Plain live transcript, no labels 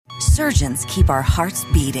surgeons keep our hearts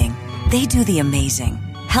beating. They do the amazing,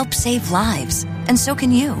 help save lives, and so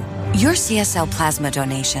can you. Your CSL plasma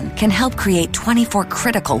donation can help create 24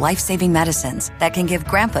 critical life-saving medicines that can give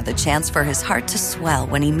Grandpa the chance for his heart to swell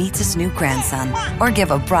when he meets his new grandson, or give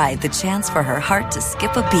a bride the chance for her heart to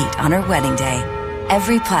skip a beat on her wedding day.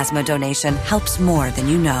 Every plasma donation helps more than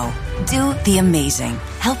you know. Do the amazing.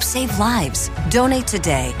 Help save lives. Donate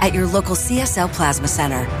today at your local CSL Plasma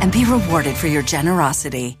Center and be rewarded for your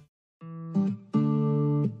generosity.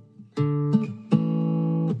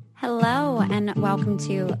 Hello, and welcome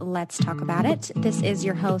to Let's Talk About It. This is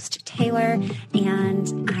your host, Taylor,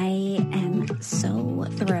 and I am so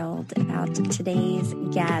thrilled about today's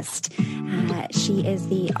guest. She is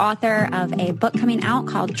the author of a book coming out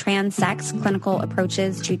called Trans Sex: Clinical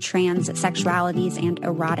Approaches to Trans Sexualities and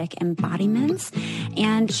Erotic Embodiments.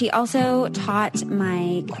 And she also taught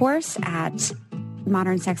my course at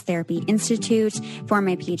Modern Sex Therapy Institute for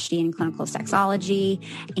my PhD in clinical sexology.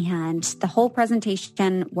 And the whole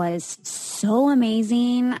presentation was so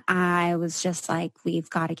amazing. I was just like, we've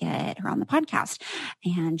got to get her on the podcast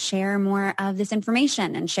and share more of this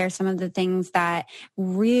information and share some of the things that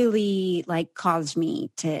really caused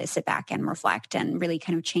me to sit back and reflect and really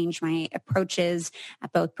kind of change my approaches,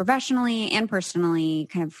 both professionally and personally,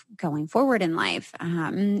 kind of going forward in life,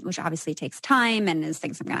 which obviously takes time and is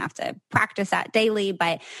things I'm going to have to practice at daily.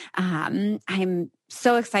 But I'm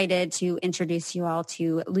so excited to introduce you all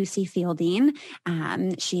to Lucie Fielding.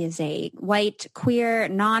 She is a white, queer,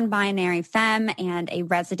 non-binary femme and a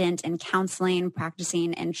resident in counseling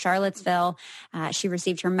practicing in Charlottesville. She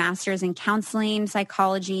received her master's in counseling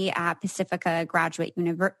psychology at Pacifica Graduate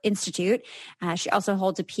Institute. She also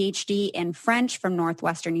holds a PhD in French from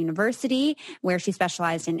Northwestern University, where she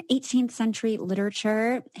specialized in 18th century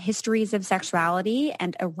literature, histories of sexuality,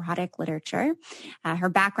 and erotic literature. Her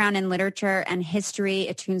background in literature and history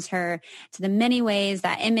attunes her to the many ways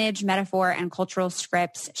that image, metaphor, and cultural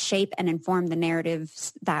scripts shape and inform the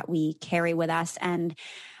narratives that we carry with us. And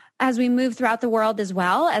as we move throughout the world, as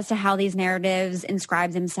well as to how these narratives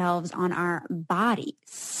inscribe themselves on our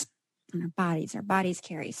bodies. Our bodies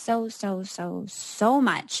carry so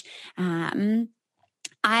much.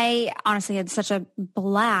 I honestly had such a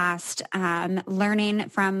blast learning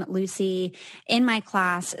from Lucie in my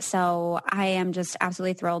class. So I am just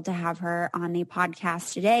absolutely thrilled to have her on the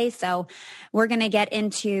podcast today. So we're going to get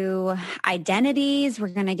into identities. We're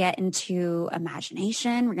going to get into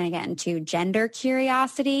imagination. We're going to get into gender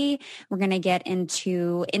curiosity. We're going to get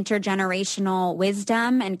into intergenerational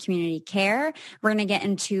wisdom and community care. We're going to get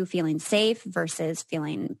into feeling safe versus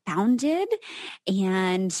feeling bounded.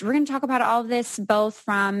 And we're going to talk about all of this both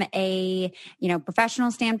from a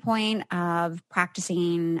professional standpoint of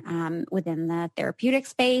practicing within the therapeutic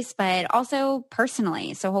space, but also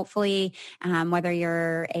personally. So hopefully, whether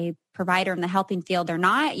you're a provider in the helping field or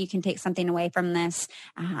not, you can take something away from this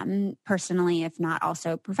personally, if not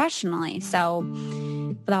also professionally. So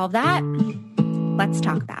with all of that, let's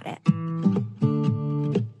talk about it.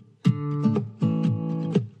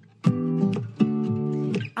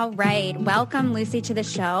 All right. Welcome, Lucie, to the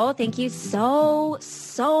show. Thank you so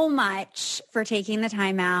much for taking the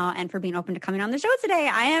time out and for being open to coming on the show today.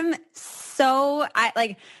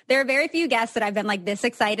 There are very few guests that I've been this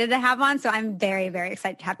excited to have on. So I'm very, very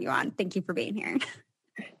excited to have you on. Thank you for being here.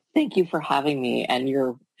 Thank you for having me. And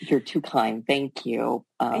you're too kind. Thank you.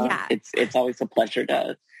 Yeah. It's always a pleasure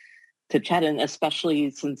to chat, and especially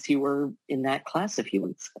since you were in that class a few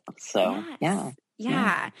weeks ago. So yes.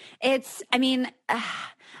 Yeah.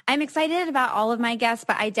 I'm excited about all of my guests,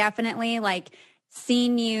 but I definitely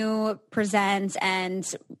seeing you present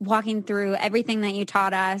and walking through everything that you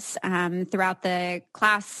taught us throughout the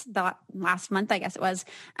class the last month, I guess it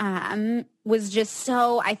was just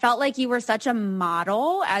so, I felt like you were such a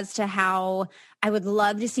model as to how I would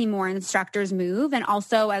love to see more instructors move, and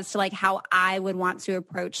also as to how I would want to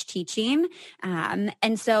approach teaching.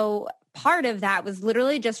 And so part of that was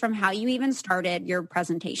literally just from how you even started your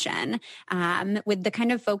presentation, with the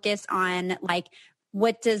kind of focus on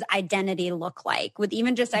what does identity look like, with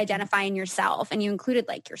even just identifying yourself. And you included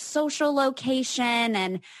your social location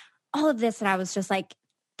and all of this. And I was just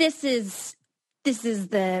this is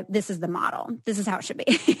the model. This is how it should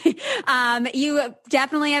be. You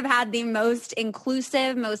definitely have had the most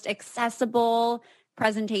inclusive, most accessible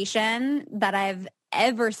presentation that I've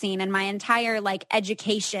ever seen in my entire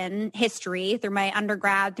education history, through my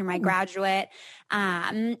undergrad, through my graduate,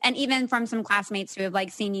 and even from some classmates who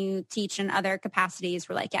have seen you teach in other capacities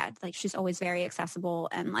were she's always very accessible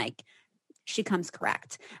and she comes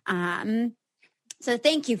correct. So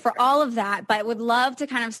thank you for all of that, but would love to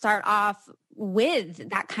kind of start off with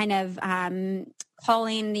that kind of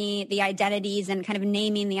calling the identities and kind of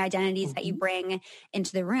naming the identities that you bring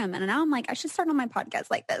into the room. And now I'm like, I should start on my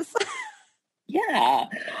podcast like this. Yeah.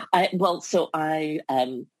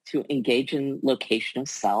 To engage in location of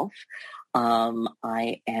self,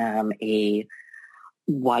 I am a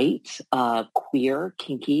white, queer,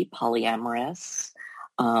 kinky, polyamorous,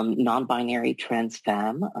 non-binary trans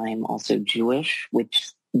femme. I'm also Jewish,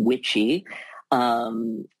 witchy,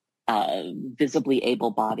 visibly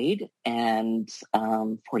able-bodied, and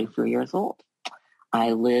 44 years old.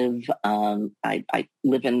 I live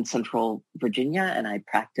in Central Virginia, and I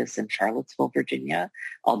practice in Charlottesville, Virginia.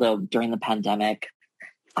 Although during the pandemic,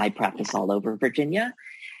 I practice all over Virginia.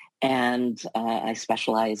 And I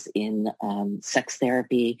specialize in sex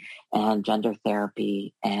therapy and gender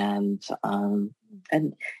therapy and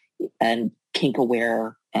kink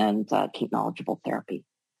aware and kink knowledgeable therapy.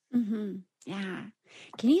 Mm-hmm. Yeah.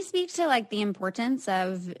 Can you speak to like the importance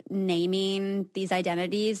of naming these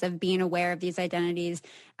identities, of being aware of these identities,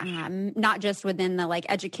 not just within the like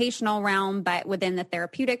educational realm, but within the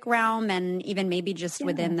therapeutic realm and even maybe just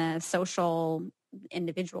within the social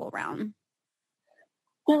individual realm?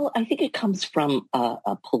 Well, I think it comes from a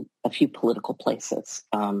few political places.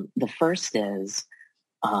 The first is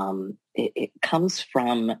it comes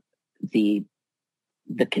from the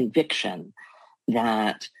conviction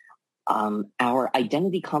that our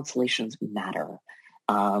identity constellations matter,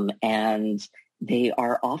 and they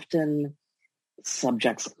are often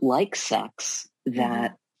subjects like sex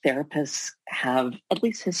that therapists have, at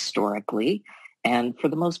least historically, and for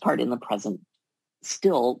the most part in the present,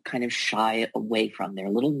 still kind of shy away from. They're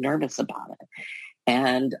a little nervous about it.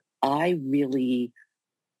 And I really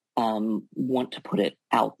want to put it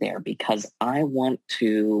out there because I want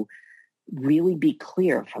to really be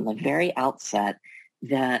clear from the very outset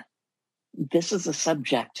that this is a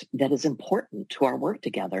subject that is important to our work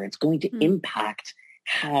together. It's going to impact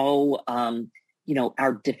how,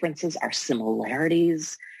 our differences, our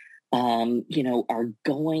similarities, are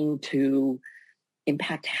going to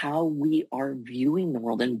impact how we are viewing the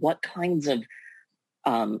world and what kinds of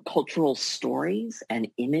cultural stories and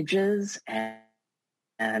images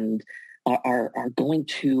and are going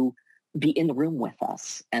to be in the room with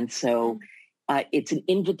us. And so it's an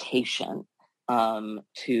invitation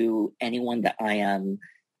to anyone that I am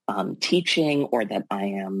teaching or that I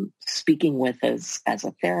am speaking with as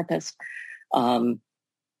a therapist to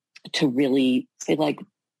really say, like,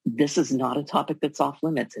 this is not a topic that's off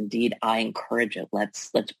limits. Indeed, I encourage it. Let's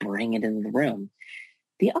bring it in the room.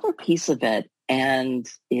 The other piece of it, and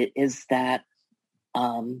it is that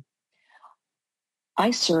I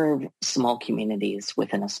serve small communities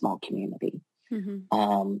within a small community.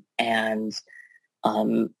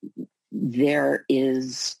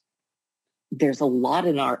 There's a lot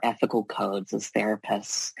in our ethical codes as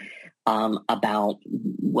therapists about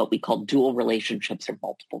what we call dual relationships or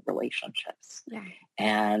multiple relationships. Yeah.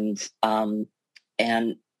 And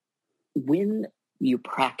when you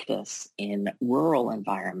practice in rural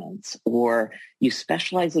environments or you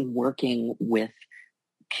specialize in working with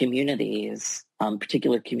communities,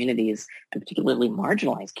 particular communities, and particularly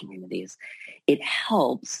marginalized communities, it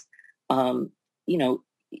helps,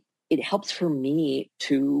 it helps for me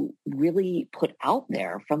to really put out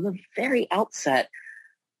there from the very outset,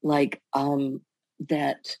 like,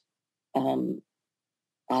 that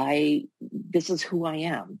this is who I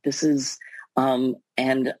am. This is, and,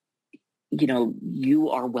 you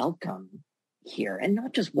are welcome here, and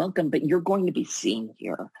not just welcome, but you're going to be seen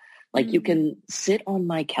here. Like you can sit on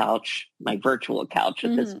my couch, my virtual couch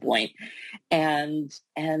at this point, and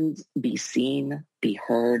be seen, be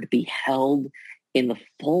heard, be held in the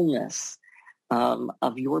fullness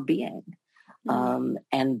of your being. And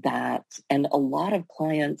a lot of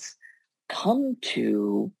clients come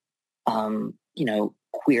to,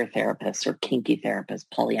 queer therapists or kinky therapists,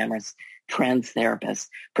 polyamorous trans therapists,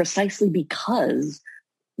 precisely because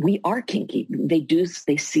we are kinky. They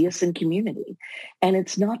see us in community. And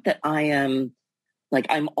it's not that I am, like,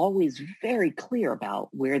 I'm always very clear about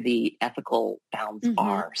where the ethical bounds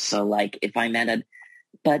are. So like if I'm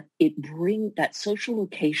but that social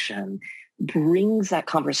location brings that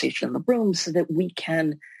conversation in the room so that we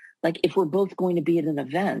can, like, if we're both going to be at an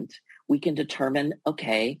event, we can determine,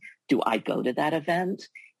 okay, do I go to that event?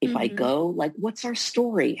 If I go, like, what's our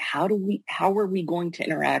story? How are we going to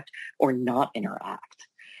interact or not interact?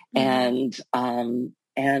 And then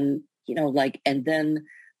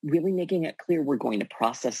really making it clear we're going to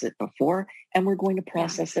process it before and we're going to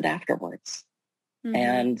process it afterwards.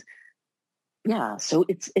 And so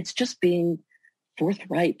it's just being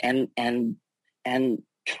forthright and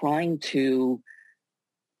trying to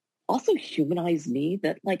also humanize me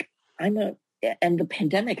that like and the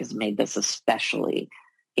pandemic has made this especially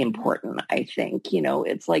important, I think.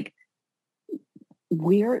 It's like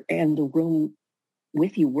we're in the room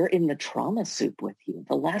with you. We're in the trauma soup with you.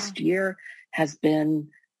 The last year has been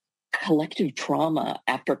collective trauma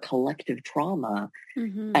after collective trauma.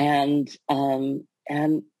 Mm-hmm.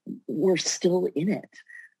 And we're still in it.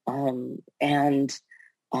 And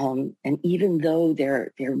even though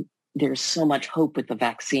there's so much hope with the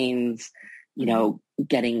vaccines,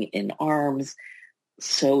 getting in arms,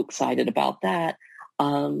 so excited about that.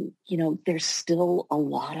 There's still a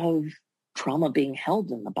lot of trauma being held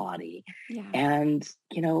in the body. Yeah. And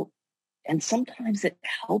sometimes it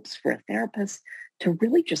helps for a therapist to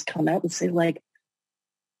really just come out and say, like,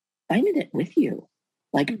 I'm in it with you.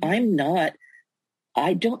 Like, Mm-hmm.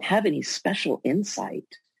 I don't have any special insight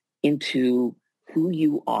into who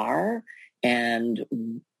you are and,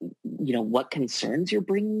 what concerns you're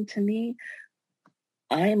bringing to me.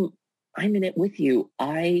 I'm in it with you.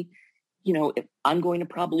 If I'm going to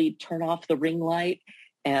probably turn off the ring light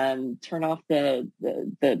and turn off the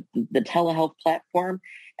telehealth platform,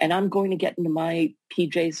 and I'm going to get into my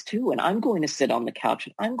PJs too, and I'm going to sit on the couch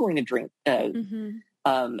and I'm going to drink,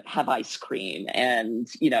 have ice cream, and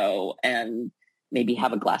and maybe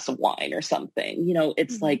have a glass of wine or something.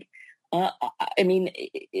 It's like, I'm in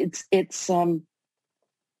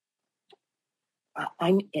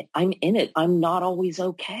it. I'm not always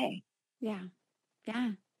okay. Yeah.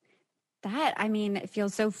 It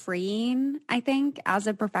feels so freeing, I think, as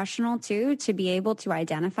a professional too, to be able to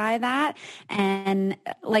identify that. And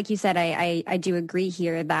like you said, I do agree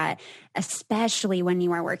here that especially when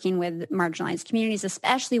you are working with marginalized communities,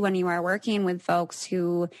 especially when you are working with folks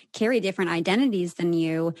who carry different identities than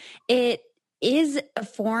you, it is a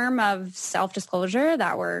form of self-disclosure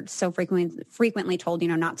that we're so frequently told,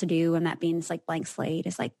 not to do. And that means like blank slate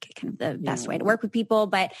is like kind of the best way to work with people.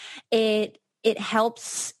 But it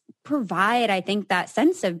helps provide, I think, that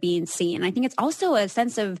sense of being seen. I think it's also it's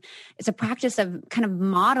a practice of kind of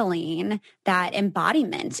modeling that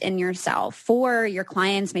embodiment in yourself for your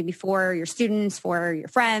clients, maybe for your students, for your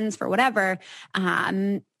friends, for whatever,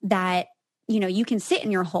 that, you can sit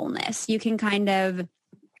in your wholeness. You can kind of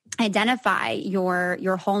identify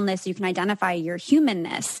your wholeness. You can identify your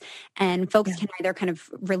humanness, and folks can either kind of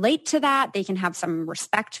relate to that. They can have some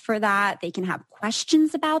respect for that. They can have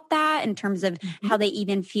questions about that in terms of how they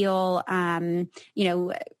even feel,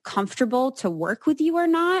 comfortable to work with you or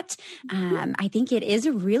not. I think it is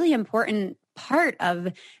a really important part of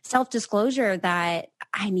self-disclosure that,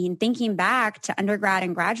 thinking back to undergrad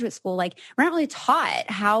and graduate school, like we're not really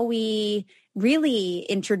taught how we really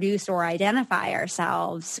introduce or identify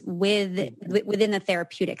ourselves within the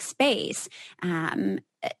therapeutic space.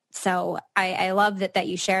 So I love that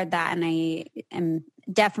you shared that, and I am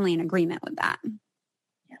definitely in agreement with that.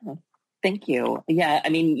 Yeah, thank you. Yeah,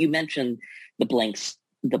 you mentioned the blank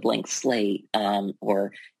slate,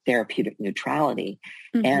 or therapeutic neutrality.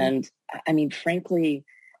 And frankly,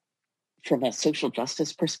 from a social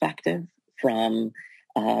justice perspective, from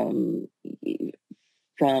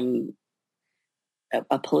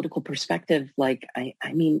a political perspective, like,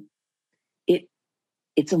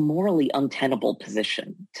 it's a morally untenable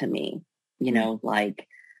position to me,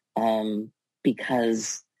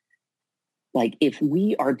 because like, if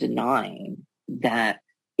we are denying that,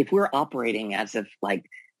 if we're operating as if like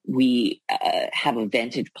we have a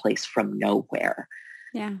vantage place from nowhere,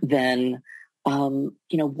 then,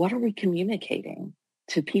 what are we communicating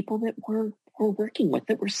to people that we're working with,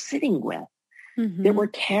 that we're sitting with, that we're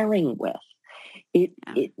caring with?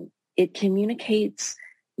 It communicates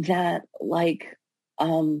that, like,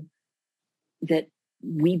 that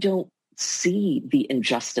we don't see the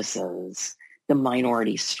injustices, the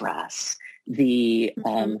minority stress, the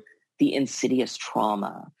insidious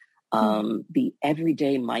trauma, the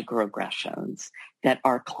everyday microaggressions that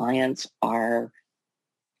our clients are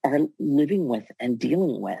living with and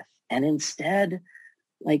dealing with. And instead,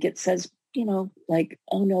 like, it says, like,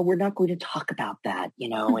 oh no, we're not going to talk about that.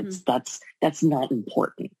 It's that's not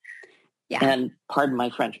important. Yeah. And pardon my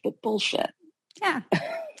French, but bullshit. Yeah.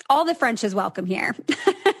 All the French is welcome here.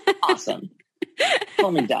 Awesome.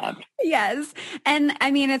 Formidable. Yes. And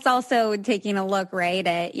it's also taking a look, right,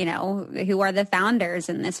 at, who are the founders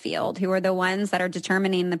in this field? Who are the ones that are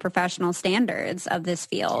determining the professional standards of this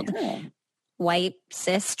field? Yeah. White,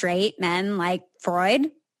 cis, straight men like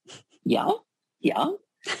Freud. Yeah. Yeah.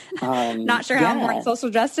 Not sure how important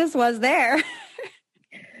social justice was there.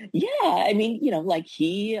 Yeah. Like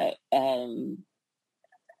he,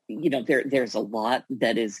 there's a lot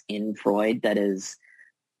that is in Freud that is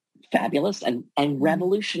fabulous and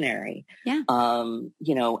revolutionary. Yeah.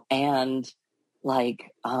 You know, and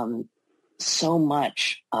like, so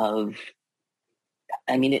much of,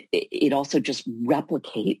 I mean, it also just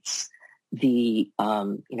replicates the,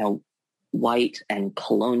 you know, white and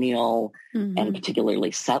colonial and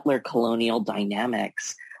particularly settler colonial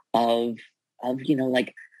dynamics of, you know,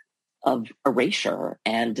 like, of erasure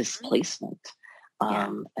and displacement.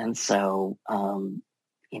 And so,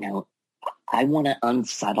 you know, I want to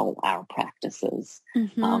unsettle our practices,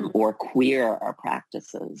 or queer our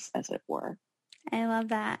practices, as it were. I love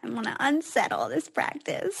that. I want to unsettle this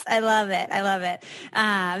practice. I love it. I love it.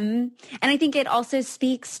 And I think it also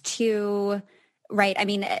speaks to, right, I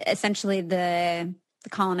mean, essentially the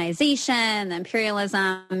colonization, the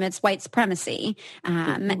imperialism, it's white supremacy.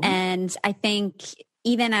 And I think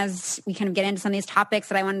even as we kind of get into some of these topics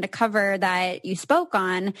that I wanted to cover that you spoke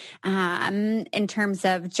on, in terms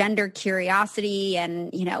of gender curiosity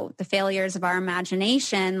and, you know, the failures of our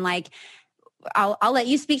imagination, like, I'll let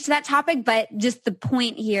you speak to that topic, but just the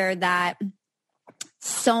point here that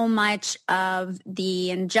so much of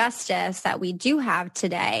the injustice that we do have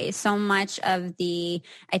today, so much of the,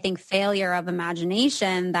 I think, failure of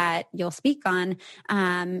imagination that you'll speak on,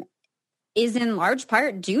 is in large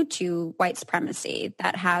part due to white supremacy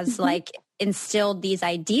that has like instilled these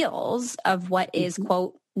ideals of what is,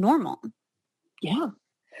 quote, normal. Yeah.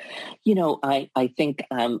 You know, I think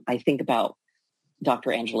about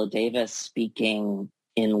Dr. Angela Davis speaking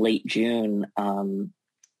in late June,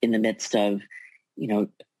 in the midst of, you know,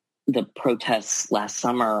 the protests last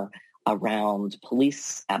summer around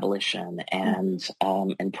police abolition and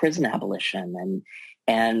prison abolition,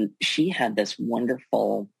 and she had this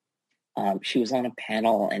wonderful. She was on a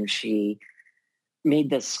panel and she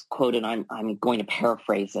made this quote, and I'm going to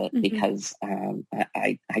paraphrase it because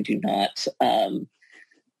I do not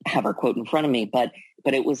have her quote in front of me, but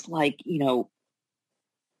it was like, you know,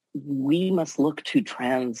 we must look to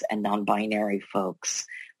trans and non-binary folks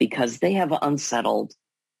because they have unsettled,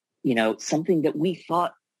 you know, something that we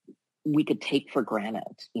thought we could take for granted,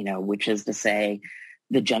 you know, which is to say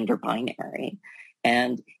the gender binary.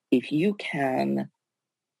 And if you can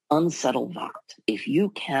unsettle that, if you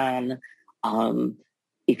can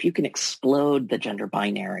explode the gender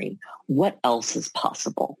binary, what else is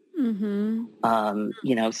possible? You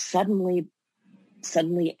know, suddenly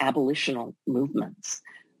abolitional movements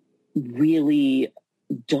really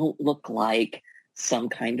don't look like some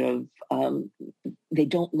kind of, they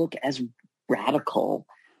don't look as radical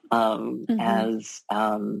as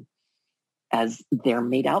they're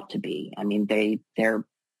made out to be. I mean,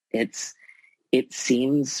 it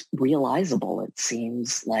seems realizable. It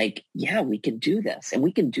seems like, yeah, we can do this, and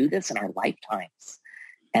we can do this in our lifetimes,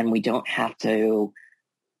 and we don't have to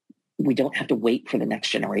wait for the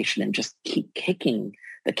next generation and just keep kicking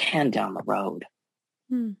the can down the road.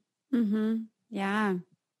 Yeah.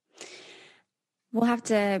 We'll have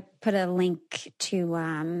to put a link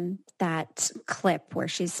to that clip where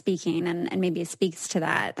she's speaking, and maybe it speaks to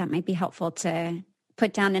that. That might be helpful to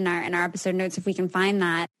put down in our episode notes if we can find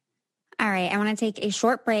that. All right. I want to take a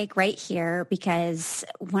short break right here because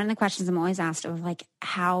one of the questions I'm always asked of like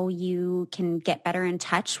how you can get better in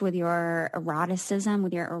touch with your eroticism,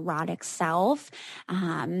 with your erotic self,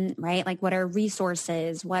 right? Like what are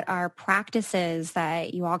resources? What are practices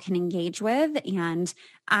that you all can engage with? And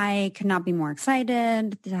I could not be more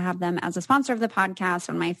excited to have them as a sponsor of the podcast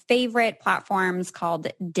on my favorite platforms called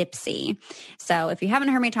Dipsea. So if you haven't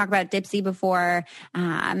heard me talk about Dipsea before,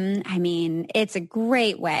 I mean, it's a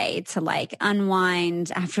great way to like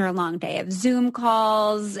unwind after a long day of Zoom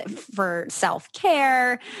calls for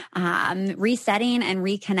self-care, resetting and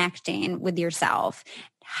reconnecting with yourself.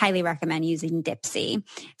 Highly recommend using Dipsea.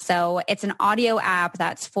 So it's an audio app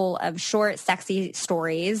that's full of short, sexy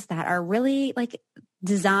stories that are really like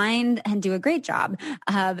designed and do a great job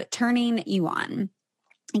of turning you on.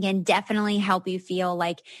 Again, definitely help you feel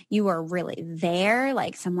like you are really there,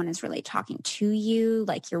 like someone is really talking to you,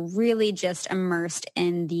 like you're really just immersed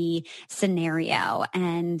in the scenario.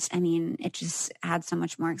 And I mean, it just adds so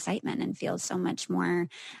much more excitement and feels so much more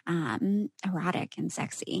erotic and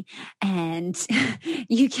sexy. And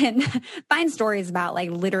you can find stories about like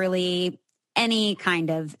literally any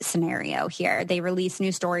kind of scenario here. They release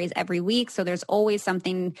new stories every week. So there's always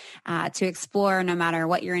something to explore no matter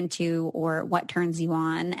what you're into or what turns you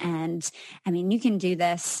on. And I mean, you can do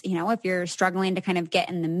this, you know, if you're struggling to kind of get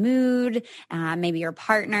in the mood, maybe your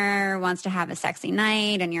partner wants to have a sexy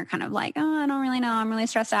night and you're kind of like, oh, I don't really know. I'm really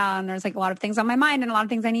stressed out. And there's like a lot of things on my mind and a lot of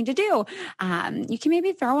things I need to do. You can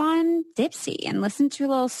maybe throw on Dipsea and listen to a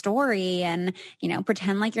little story and, you know,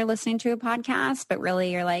 pretend like you're listening to a podcast, but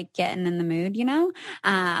really you're like getting in the mood mood, you know?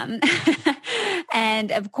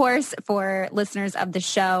 And of course, for listeners of the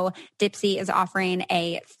show, Dipsea is offering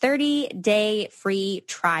a 30-day free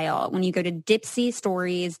trial when you go to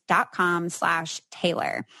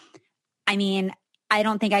dipseastories.com/Taylor. I mean, I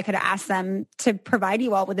don't think I could have asked them to provide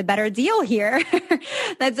you all with a better deal here.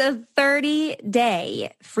 That's a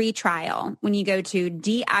 30-day free trial when you go to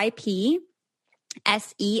DIPSEA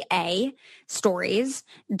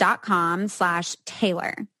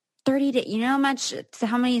stories.com/Taylor. 30 days. You know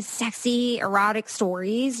how many sexy, erotic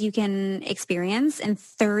stories you can experience in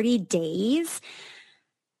 30 days?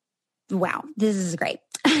 Wow, this is great.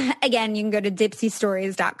 Again, you can go to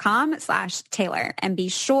dipseastories.com/Taylor and be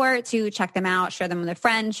sure to check them out, share them with a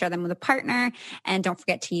friend, share them with a partner, and don't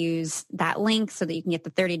forget to use that link so that you can get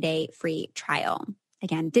the 30-day free trial.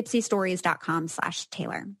 Again,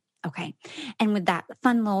 dipseastories.com/Taylor. Okay. And with that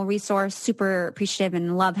fun little resource, super appreciative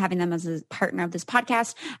and love having them as a partner of this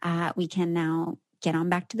podcast, we can now get on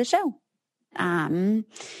back to the show.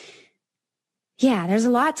 Yeah, there's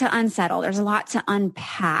a lot to unsettle. There's a lot to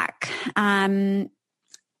unpack.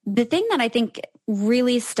 The thing that I think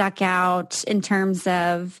really stuck out in terms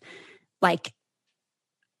of like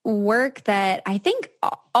work that I think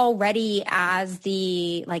already as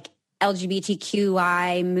the like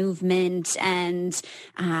LGBTQI movement and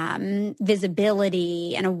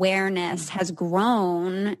visibility and awareness has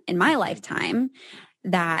grown in my lifetime,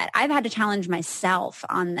 that I've had to challenge myself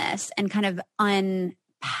on this and kind of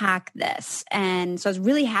unpack this. And so I was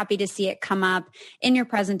really happy to see it come up in your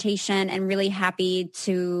presentation and really happy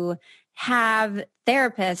to have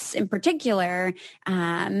therapists in particular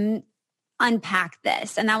unpack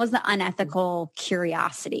this. And that was the unethical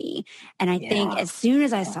curiosity. And I think as soon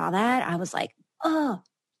as I saw that, I was like, oh,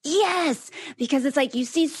 yes, because it's like you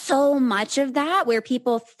see so much of that where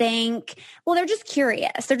people think, well, they're just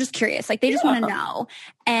curious. They're just curious. Like they just want to know.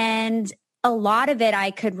 And a lot of it I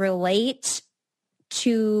could relate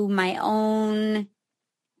to my own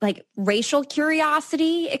like racial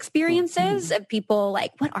curiosity experiences of people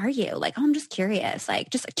like, what are you? Like, oh, I'm just curious. Like,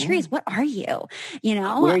 just curious. What are you? You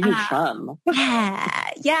know? Where are you from?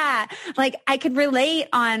 Yeah. Like I could relate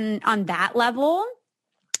on that level.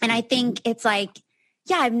 And I think it's like,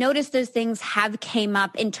 yeah, I've noticed those things have came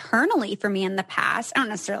up internally for me in the past. I don't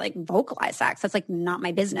necessarily like vocalize that because that's like not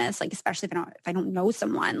my business. Like, especially if I don't know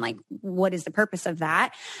someone, like what is the purpose of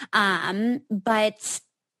that? But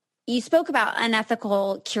you spoke about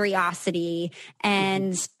unethical curiosity.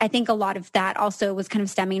 And I think a lot of that also was kind of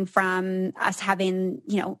stemming from us having,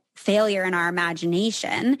 failure in our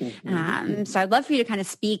imagination. So I'd love for you to kind of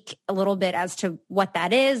speak a little bit as to what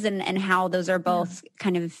that is and how those are both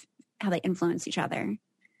kind of how they influence each other.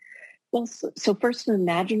 Well, so first, an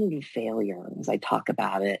imaginative failure, as I talk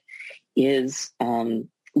about it, is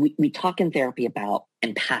we talk in therapy about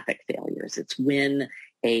empathic failures. It's when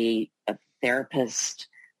a therapist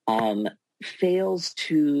fails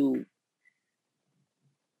to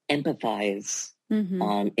empathize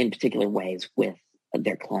in particular ways with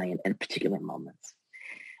their client in particular moments.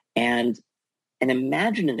 And an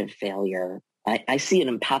imaginative failure, I see an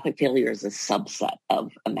empathic failure as a subset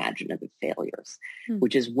of imaginative failures,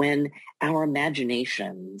 which is when our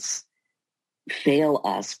imaginations fail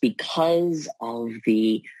us because of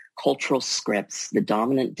the cultural scripts, the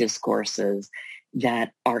dominant discourses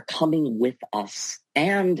that are coming with us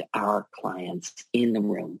and our clients in the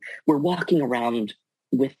room. We're walking around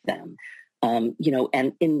with them, and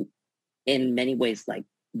in many ways, like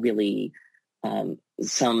really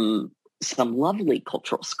some lovely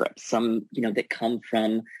cultural scripts, some, that come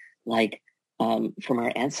from from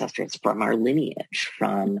our ancestors, from our lineage,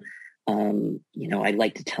 from, I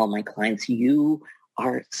like to tell my clients, you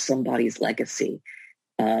are somebody's legacy.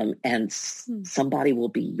 And somebody will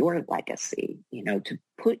be your legacy, to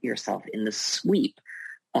put yourself in the sweep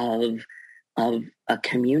of a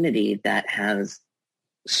community that has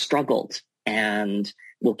struggled and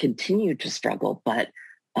will continue to struggle, but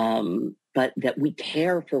that we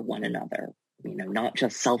care for one another, not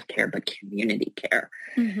just self-care, but community care.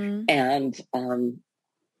 And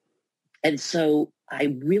so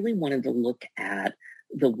I really wanted to look at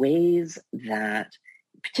the ways that,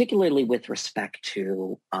 particularly with respect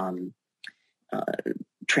to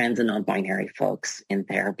trans and non-binary folks in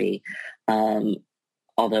therapy.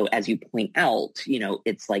 Although, as you point out,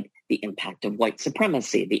 it's like the impact of white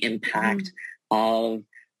supremacy, the impact of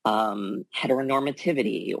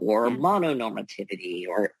heteronormativity or mononormativity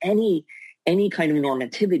or any kind of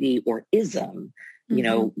normativity or ism,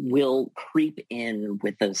 will creep in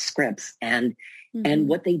with those scripts. And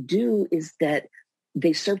what they do is that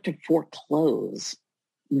they serve to foreclose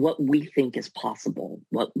what we think is possible,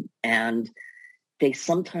 and they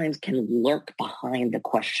sometimes can lurk behind the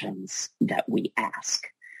questions that we ask.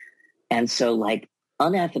 And so like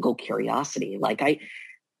unethical curiosity, like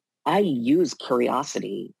I use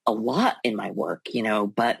curiosity a lot in my work,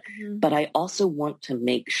 but I also want to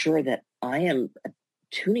make sure that I am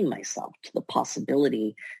tuning myself to the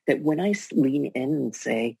possibility that when I lean in and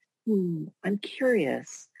say, I'm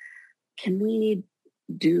curious, can we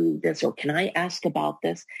do this? Or can I ask about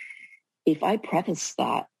this? If I preface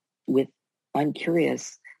that with, I'm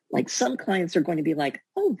curious, like some clients are going to be like,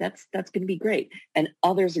 oh, that's going to be great. And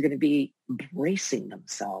others are going to be bracing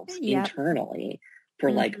themselves internally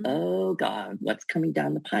for like, oh God, what's coming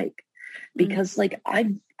down the pike? Because like,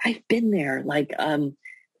 I've been there. Like,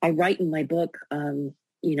 I write in my book,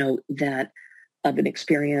 that of an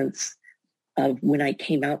experience of when I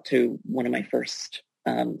came out to one of my first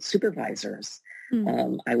supervisors.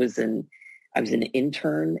 I was an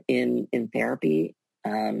intern in therapy,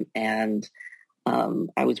 and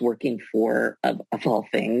I was working for, of all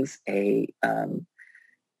things, a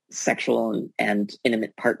sexual and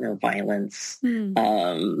intimate partner violence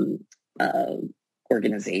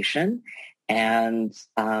organization. And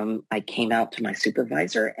I came out to my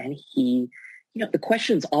supervisor, and he, the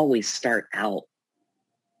questions always start out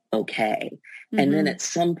okay. And then at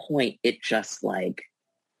some point it just like,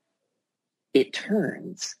 it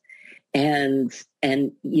turns. And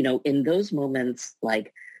in those moments,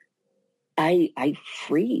 like I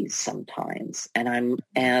freeze sometimes,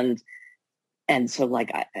 and so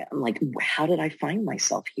like, I'm like, how did I find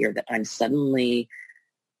myself here that I'm suddenly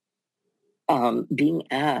being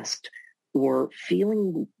asked or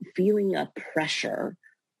feeling a pressure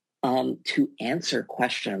to answer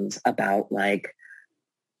questions about like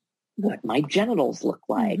what my genitals look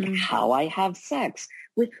like, how I have sex,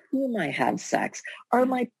 with whom I have sex,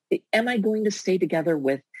 am I going to stay together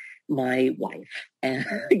with my wife? And,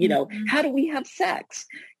 how do we have sex?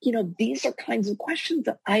 These are kinds of questions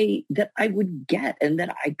that I would get and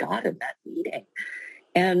that I got in that meeting.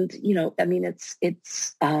 And, I mean,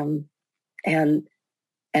 it's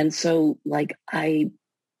and so like, I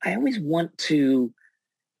always want to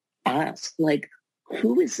ask, like,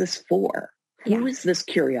 who is this for? Who is this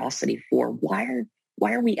curiosity for? Why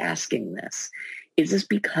are we asking this? Is this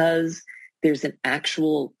because there's an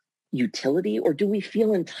actual utility, or do we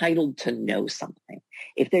feel entitled to know something?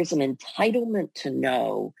 If there's an entitlement to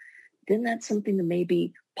know, then that's something to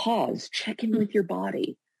maybe pause, check in with your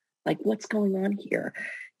body. Like, what's going on here?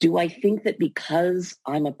 Do I think that because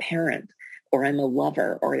I'm a parent or I'm a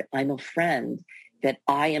lover or I'm a friend, that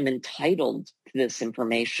I am entitled to this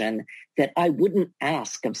information that I wouldn't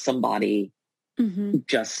ask of somebody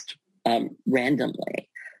just randomly?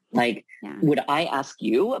 Like, would I ask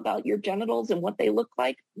you about your genitals and what they look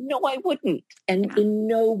like? No, I wouldn't. And in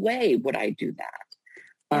no way would I do that.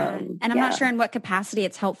 And I'm not sure in what capacity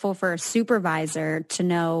it's helpful for a supervisor to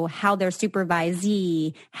know how their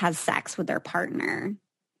supervisee has sex with their partner.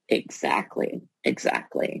 Exactly.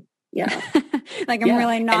 Yeah. Like, I'm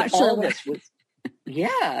really not and sure. All this was,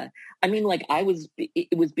 I mean, like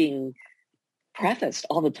it was being prefaced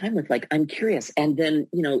all the time with like, I'm curious. And then,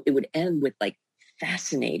 it would end with like,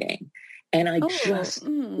 fascinating. And I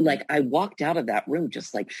like, I walked out of that room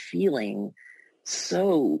just like feeling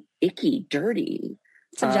so icky, dirty,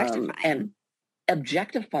 Subjectifying. and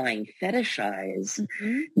objectifying, fetishized,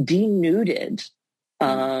 denuded,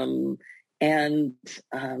 and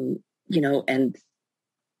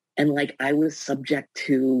like I was subject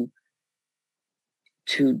to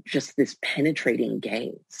just this penetrating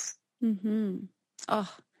gaze.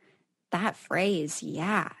 Oh, that phrase.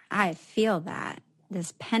 Yeah, I feel that.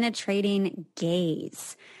 This penetrating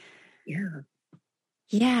gaze.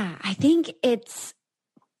 Yeah, I think it's,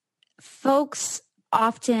 folks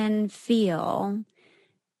often feel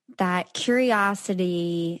that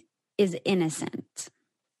curiosity is innocent.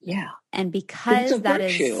 Yeah. And because that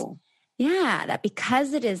is, that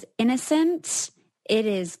because it is innocent, it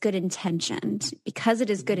is good intentioned. Because it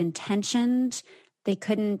is good intentioned, they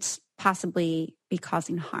couldn't possibly be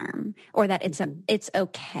causing harm, or that it's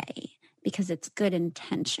okay because it's good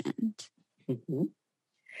intentioned.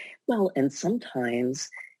 Well, and sometimes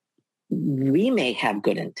we may have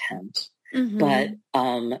good intent, but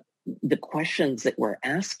the questions that we're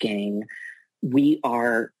asking, we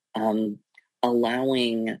are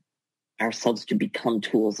allowing ourselves to become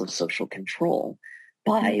tools of social control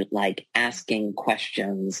by like asking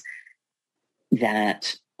questions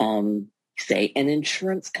that say an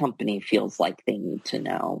insurance company feels like they need to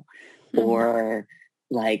know, or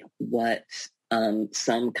like what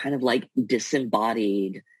some kind of like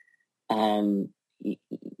disembodied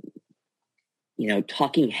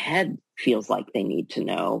talking head feels like they need to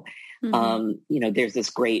know. There's this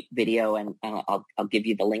great video, and I'll give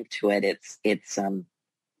you the link to it. It's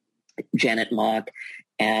Janet Mock,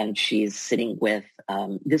 and she's sitting with,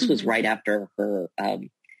 this was right after her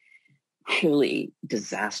really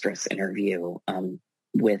disastrous interview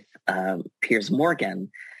with Piers Morgan.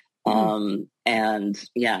 And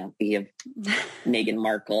yeah, we have Meghan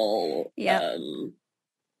Markle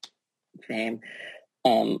fame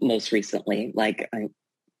most recently.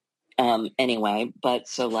 Anyway, but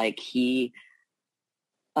so he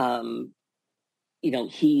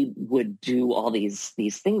he would do all these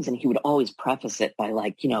things, and he would always preface it by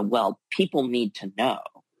well, people need to know.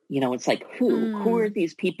 It's like, who are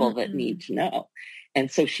these people that need to know?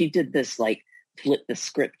 And so she did this flip the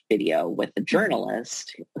script video with a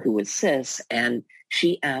journalist who was cis, and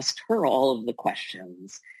she asked her all of the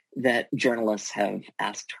questions that journalists have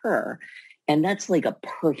asked her. And that's a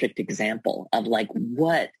perfect example of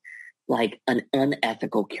what an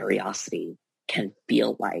unethical curiosity can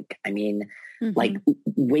feel like. I mean,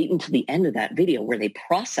 wait until the end of that video where they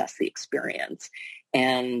process the experience.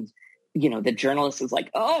 And, the journalist is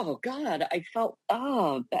like, oh God, I felt,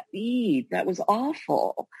 that was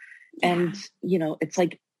awful. Yeah. And, it's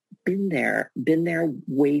been there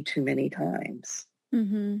way too many times.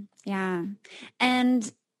 Yeah.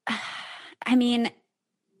 And I mean,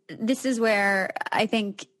 this is where I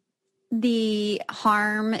think the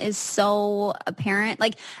harm is so apparent.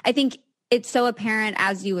 I think it's so apparent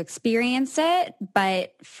as you experience it,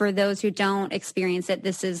 but for those who don't experience it,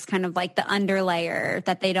 this is kind of the underlayer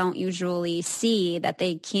that they don't usually see, that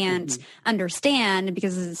they can't understand,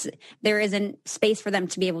 because there isn't space for them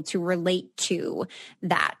to be able to relate to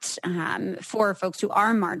that. For folks who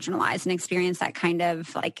are marginalized and experience that kind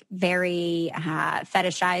of very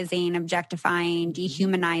fetishizing, objectifying,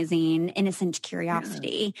 dehumanizing, innocent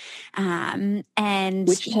curiosity. And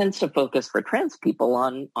which tends to focus for trans people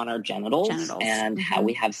on our genitals. And how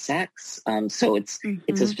we have sex. So it's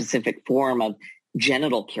a specific form of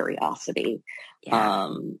genital curiosity.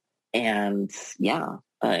 Yeah. And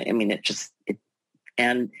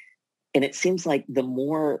it seems like the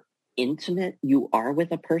more intimate you are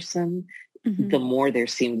with a person, the more there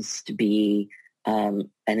seems to be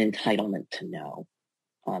an entitlement to know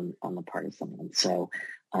on the part of someone. So,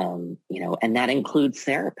 and that includes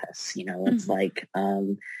therapists, it's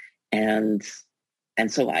and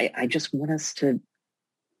so I just want us to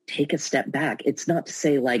take a step back. It's not to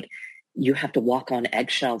say you have to walk on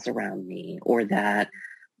eggshells around me, or that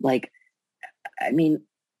what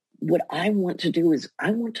I want to do is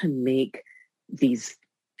I want to make these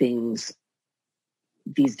things,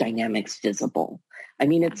 these dynamics visible. I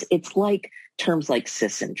mean, it's like terms like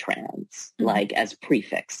cis and trans, as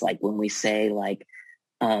prefix, when we say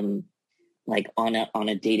on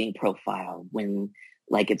a dating profile, when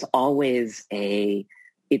it's always a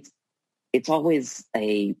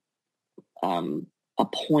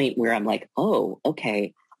point where I'm oh,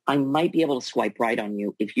 okay, I might be able to swipe right on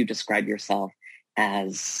you if you describe yourself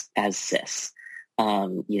as cis,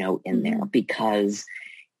 in there, because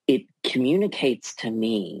it communicates to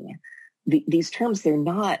me these terms. They're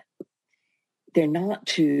not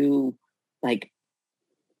to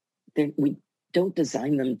we don't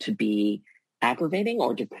design them to be aggravating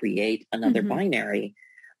or to create another binary.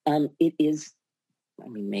 It is,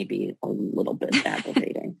 maybe a little bit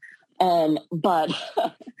aggravating, but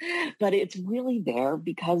it's really there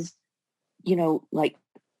because,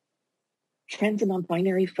 trans and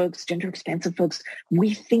non-binary folks, gender expansive folks,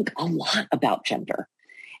 we think a lot about gender.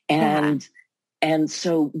 And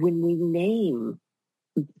so when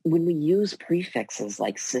we use prefixes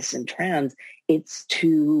like cis and trans, it's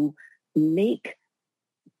to make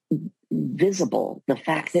visible the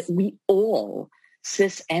fact that we all,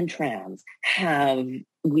 cis and trans,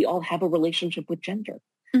 we all have a relationship with gender.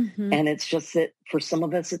 And it's just that for some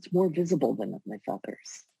of us, it's more visible than with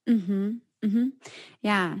others.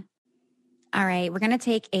 Yeah. All right. We're going to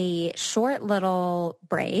take a short little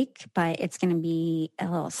break, but it's going to be a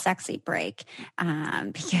little sexy break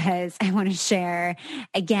because I want to share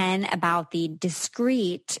again about the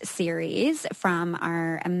Discreet series from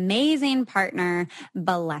our amazing partner,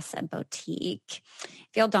 Bellesa Boutique.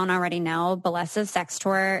 If you don't already know, Bellesa's sex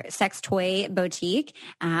toy boutique,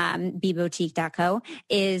 bboutique.co,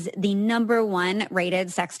 is the #1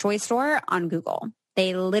 rated sex toy store on Google.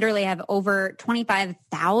 They literally have over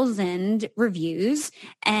 25,000 reviews.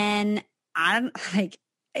 And I'm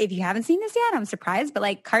if you haven't seen this yet, I'm surprised,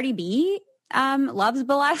 but Cardi B loves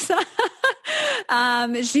Bellesa.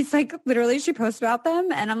 She's literally, she posts about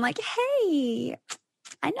them and I'm hey,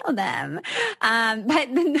 I know them.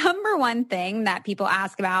 But the number one thing that people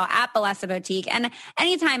ask about at Bellesa Boutique, and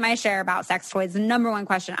anytime I share about sex toys, the number one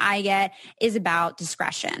question I get is about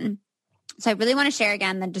discretion. So I really want to share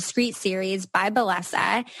again the Discreet series by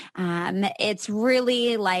Bellesa. It's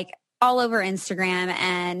really like all over Instagram,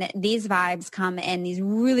 and these vibes come in these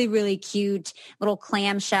really, really cute little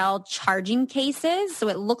clamshell charging cases. So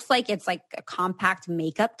it looks like it's like a compact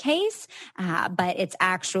makeup case, but it's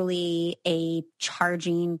actually a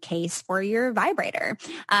charging case for your vibrator.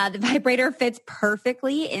 The vibrator fits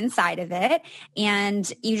perfectly inside of it,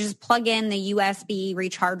 and you just plug in the USB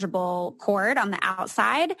rechargeable cord on the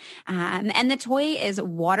outside. And the toy is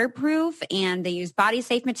waterproof, and they use body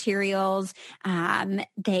safe materials.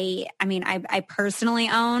 I personally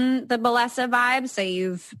own the Bellesa vibe, so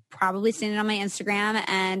you've probably seen it on my Instagram,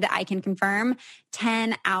 and I can confirm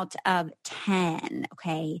 10 out of 10.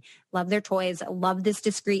 Okay. Love their toys. Love this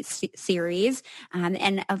Discreet series.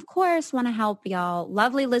 And of course, want to help y'all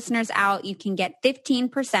lovely listeners out. You can get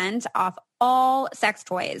 15% off all sex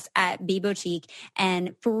toys at B Boutique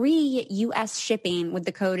and free US shipping with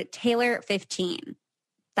the code Taylor15.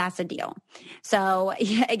 That's a deal. So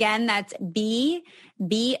again, that's BOUTIQUE.co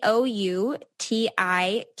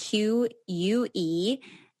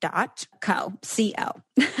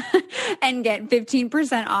and get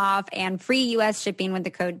 15% off and free US shipping with the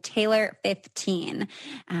code Taylor15.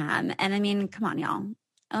 And I mean, come on, y'all.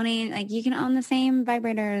 Owning, like, you can own the same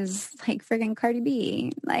vibrators like friggin' Cardi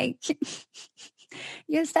B. Like,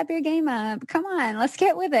 you gotta step your game up. Come on, let's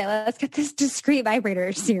get with it. Let's get this Discreet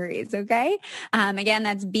vibrator series, okay? Again,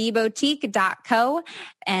 that's bboutique.co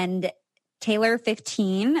and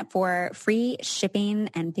Taylor15 for free shipping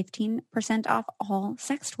and 15% off all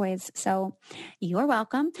sex toys. So you're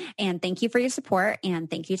welcome. And thank you for your support. And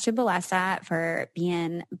thank you to Bellesa for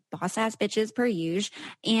being boss ass bitches per usual.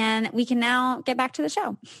 And we can now get back to the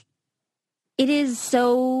show. It is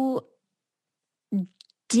so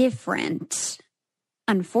different,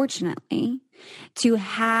 unfortunately, to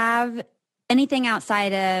have anything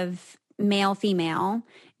outside of male, female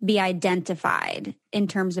be identified in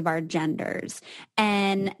terms of our genders.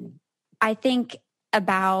 And I think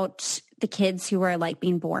about the kids who are like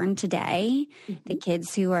being born today, the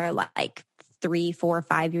kids who are like 3, 4,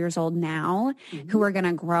 5 years old now, who are going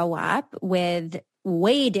to grow up with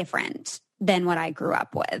way different than what I grew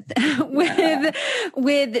up with,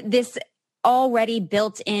 with this already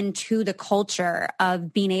built into the culture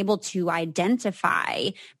of being able to identify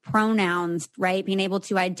pronouns, right? Being able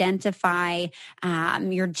to identify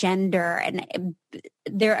your gender, and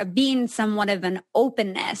there being somewhat of an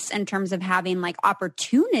openness in terms of having like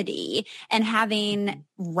opportunity and having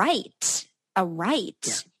a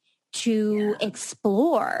right to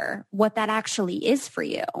explore what that actually is for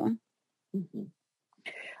you.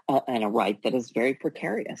 And a right that is very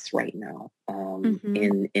precarious right now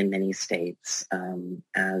in many states.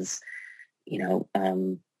 As you know,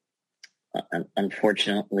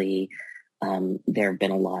 unfortunately, there have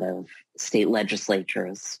been a lot of state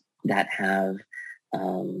legislatures that have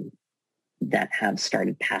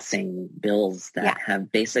started passing bills that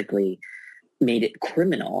have basically made it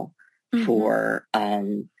criminal for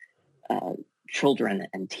children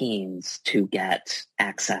and teens to get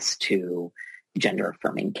access to gender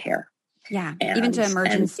affirming care. Yeah. Even to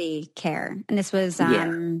emergency care. And this was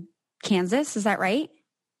Kansas. Is that right?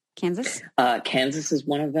 Kansas? Kansas is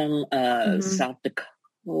one of them. South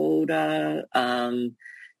Dakota.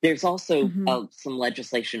 There's also some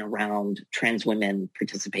legislation around trans women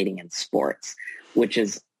participating in sports, which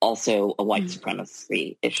is also a white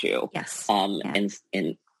supremacy issue. Yes.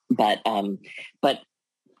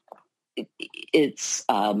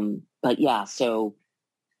 So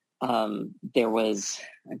there was,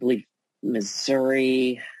 I believe,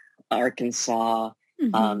 Missouri, Arkansas.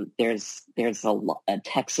 There's a lot.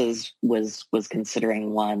 Texas was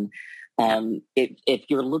considering one. If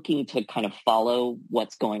you're looking to kind of follow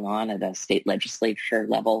what's going on at a state legislature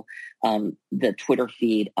level, the Twitter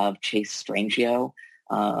feed of Chase Strangio,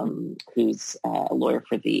 who's a lawyer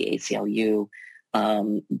for the ACLU,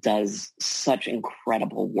 does such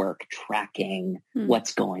incredible work tracking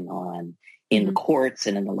what's going on in the courts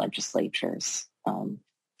and in the legislatures.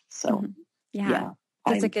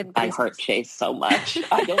 That's a good I heart Chase so much.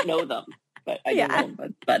 I don't know them, but I don't know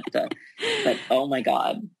them. But oh my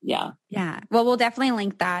God, yeah. Well, we'll definitely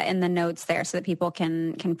link that in the notes there so that people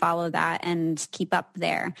can follow that and keep up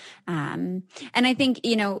there. And I think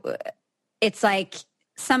it's like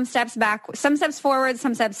some steps back, some steps forward,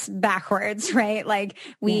 some steps backwards, right? Like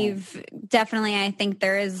we've definitely, I think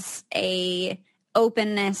there is a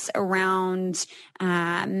openness around,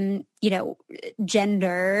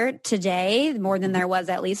 gender today more than there was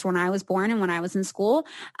at least when I was born and when I was in school.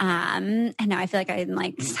 And now I feel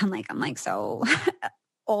like sound like I'm like so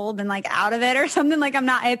old and like out of it or something, like I'm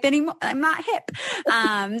not hip anymore. I'm not hip.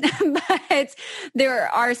 But there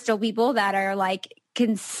are still people that are like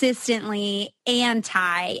consistently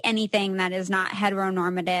anti anything that is not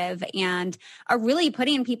heteronormative and are really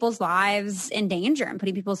putting people's lives in danger and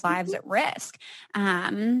putting people's lives at risk.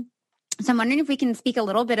 So I'm wondering if we can speak a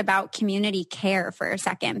little bit about community care for a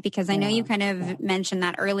second, because I know you kind of mentioned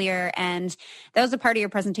that earlier, and that was a part of your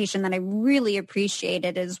presentation that I really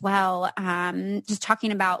appreciated as well. Just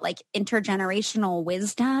talking about like intergenerational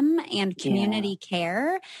wisdom and community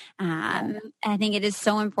care. I think it is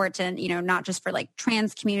so important, not just for like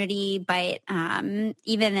trans community, but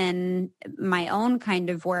even in my own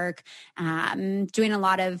kind of work, doing a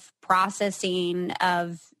lot of processing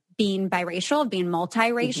of being biracial, being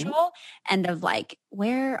multiracial, and of like,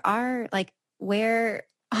 where are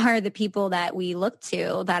the people that we look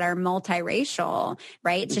to that are multiracial,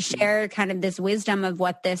 right? To share kind of this wisdom of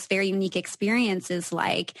what this very unique experience is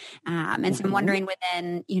like. And so I'm wondering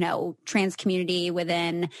within, trans community,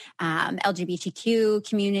 within LGBTQ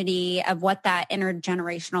community, of what that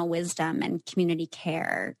intergenerational wisdom and community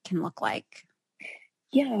care can look like.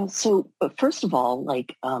 Yeah. So first of all,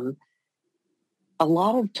 a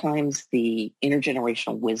lot of times the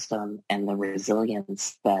intergenerational wisdom and the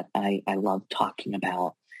resilience that I love talking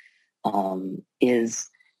about is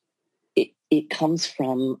it comes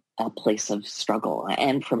from a place of struggle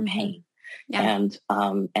and from pain and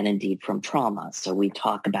indeed from trauma. So we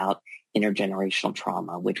talk about intergenerational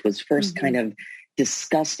trauma, which was first kind of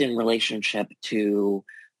discussed in relationship to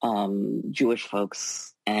Jewish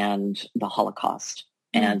folks and the Holocaust.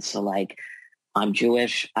 And so like, I'm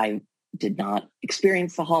Jewish, I did not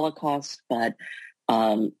experience the Holocaust, but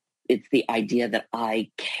it's the idea that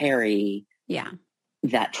I carry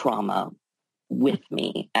that trauma with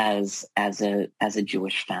me as a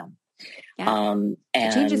Jewish femme. And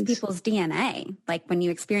it changes people's DNA. Like when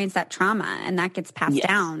you experience that trauma and that gets passed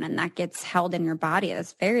down and that gets held in your body,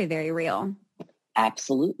 that's very, very real.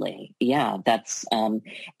 Absolutely. Yeah. That's, and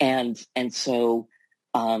so,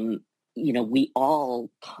 we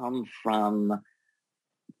all come from,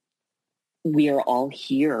 we are all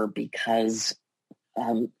here because,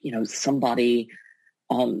 somebody,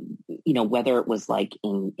 whether it was like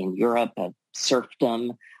in Europe, a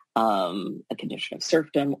serfdom, a condition of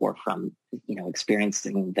serfdom, or from,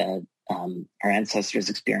 experiencing our ancestors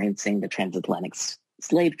experiencing the transatlantic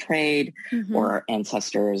slave trade, or our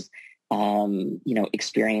ancestors,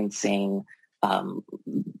 experiencing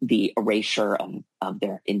the erasure of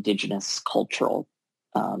their indigenous cultural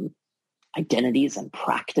identities and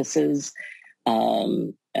practices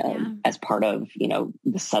as part of,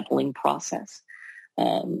 the settling process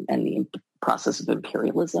and the process of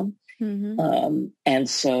imperialism. And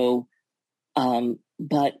so,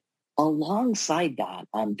 but alongside that,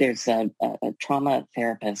 there's a trauma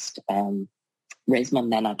therapist, Resma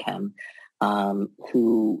Menachem,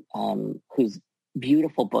 whose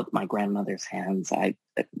beautiful book, My Grandmother's Hands, I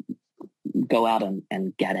go out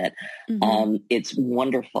and get it. It's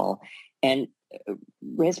wonderful. And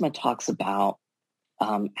Resma talks about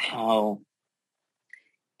how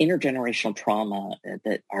intergenerational trauma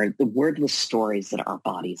that are the wordless stories that our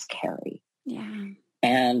bodies carry.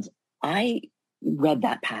 And I read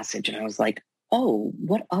that passage and I was like, oh,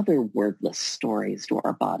 what other wordless stories do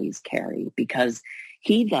our bodies carry? Because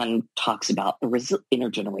he then talks about the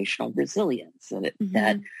intergenerational resilience that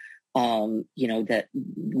that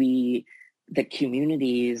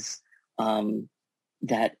communities,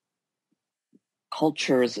 that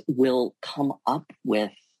cultures will come up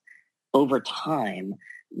with over time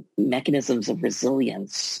mechanisms of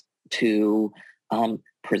resilience to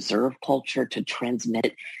preserve culture, to transmit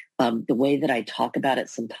it. The way that I talk about it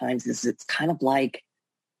sometimes is it's kind of like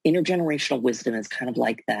intergenerational wisdom is kind of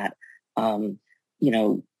like that,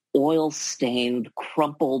 oil-stained,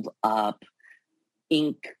 crumpled up,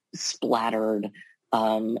 ink-splattered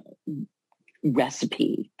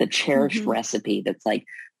recipe, the cherished recipe that's like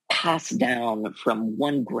passed down from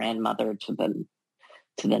one grandmother to the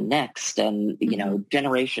next, and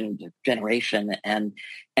generation to generation, and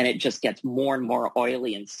it just gets more and more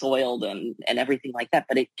oily and soiled and everything like that.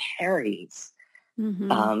 But it carries.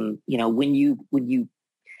 When you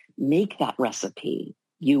make that recipe,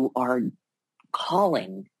 you are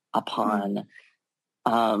calling upon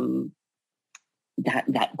that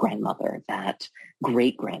grandmother, that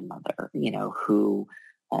great grandmother,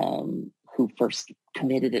 who first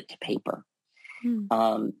committed it to paper.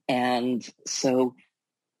 And so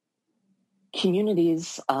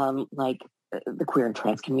communities, like the queer and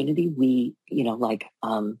trans community, we,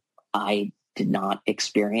 I did not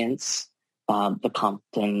experience the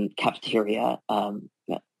Compton cafeteria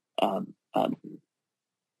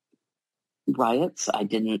riots. I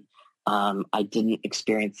didn't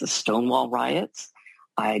experience the Stonewall riots.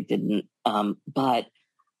 I didn't, but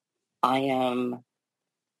I am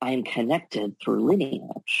connected through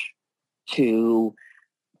lineage to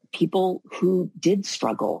people who did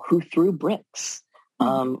struggle, who threw bricks,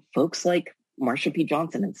 folks like Marsha P.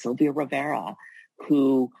 Johnson and Sylvia Rivera,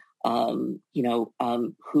 who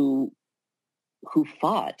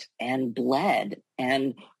fought and bled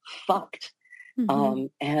and fucked, and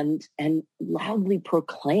loudly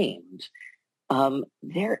proclaimed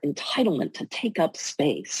their entitlement to take up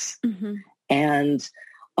space, and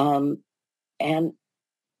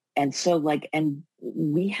so and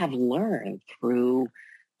we have learned through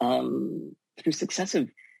successive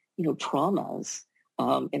traumas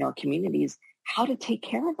in our communities how to take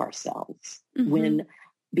care of ourselves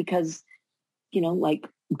because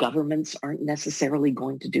governments aren't necessarily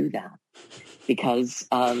going to do that because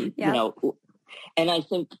and I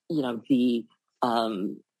think the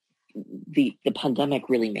pandemic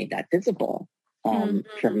really made that visible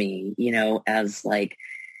for me, as like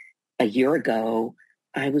a year ago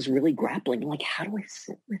I was really grappling, like, how do I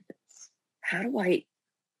sit with this? How do I,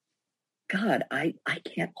 God, I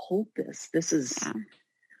can't hold this. This is,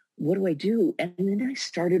 what do I do? And then I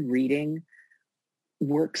started reading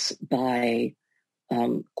works by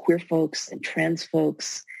queer folks and trans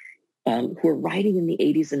folks who were writing in the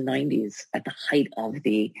 80s and 90s at the height of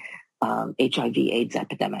the HIV/AIDS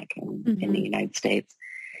epidemic in the United States.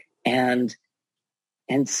 And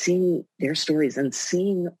seeing their stories and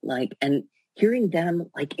seeing and hearing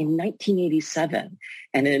them in 1987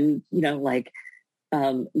 and in,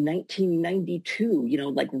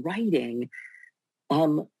 1992, writing,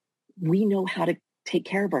 we know how to take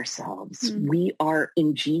care of ourselves. We are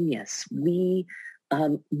ingenious. We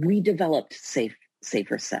developed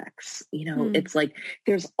safer sex. It's like,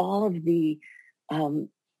 there's all of the,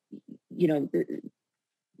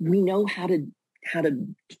 we know how to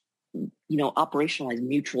operationalize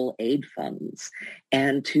mutual aid funds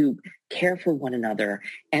and to care for one another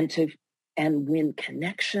and when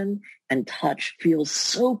connection and touch feels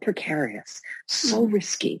so precarious, so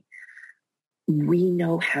risky, we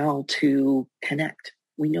know how to connect.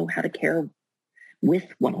 We know how to care with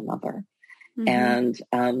one another. And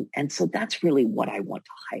so that's really what I want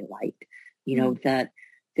to highlight,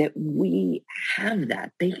 that we have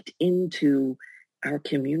that baked into our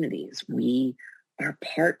communities. We are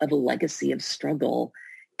part of a legacy of struggle,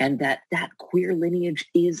 and that queer lineage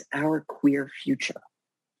is our queer future.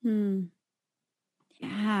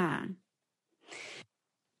 Yeah.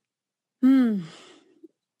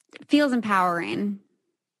 Feels empowering.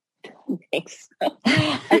 Thanks.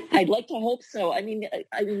 I'd like to hope so. I mean,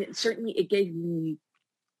 certainly it gave me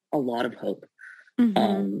a lot of hope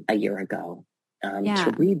a year ago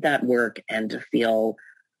to read that work and to feel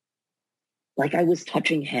like I was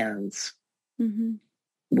touching hands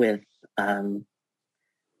with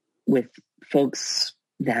folks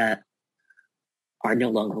that are no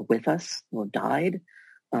longer with us or died,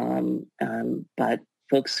 but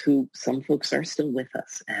some folks are still with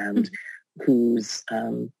us and whose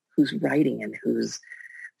writing and whose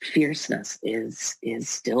fierceness is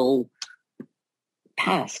still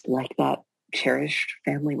passed like that cherished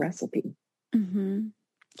family recipe.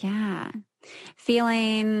 Yeah.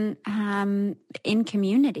 Feeling in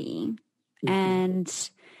community. And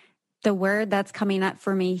the word that's coming up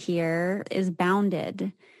for me here is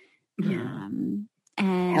bounded. And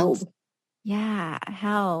held. Yeah,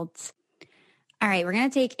 held. All right, we're going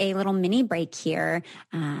to take a little mini break here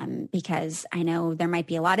because I know there might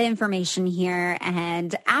be a lot of information here.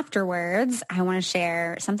 And afterwards, I want to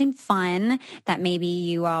share something fun that maybe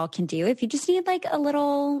you all can do if you just need a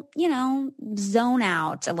little, zone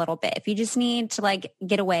out a little bit. If you just need to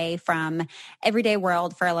get away from everyday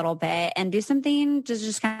world for a little bit and do something to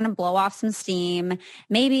just kind of blow off some steam,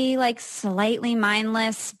 maybe slightly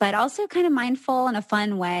mindless, but also kind of mindful in a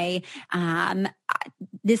fun way.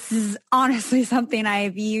 This is honestly something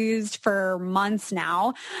I've used for months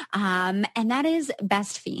now. And that is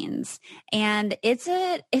Best Fiends. And it's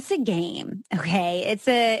a game. Okay. It's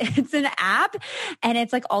an app and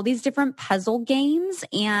it's all these different puzzle games.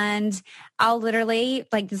 And I'll literally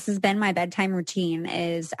this has been my bedtime routine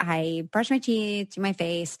is I brush my teeth, do my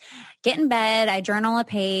face, get in bed, I journal a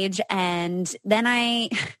page, and then I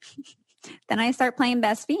then I start playing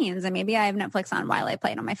Best Fiends, and maybe I have Netflix on while I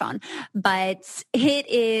play it on my phone. But it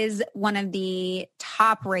is one of the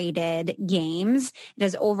top rated games. It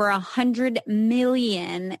has over 100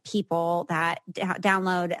 million people that have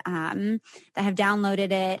downloaded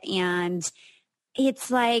it. And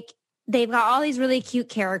it's like, they've got all these really cute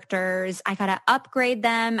characters. I got to upgrade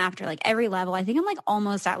them after like every level. I think I'm like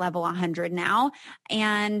almost at level 100 now.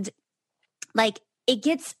 And like, it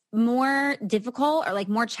gets more difficult or like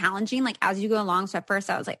more challenging like as you go along. So at first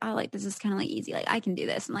I was like, oh, like this is kind of like easy, like I can do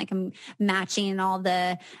this, and like I'm matching all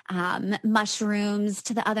the mushrooms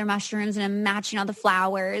to the other mushrooms, and I'm matching all the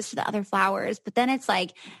flowers to the other flowers. But then it's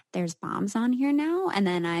like there's bombs on here now, and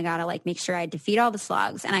then I gotta like make sure I defeat all the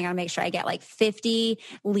slugs, and I gotta make sure I get like 50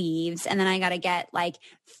 leaves, and then I gotta get like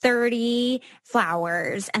 30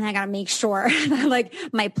 flowers, and I gotta make sure that like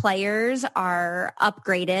my players are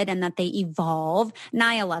upgraded and that they evolve.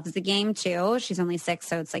 Naya loves the game too. She's only 6,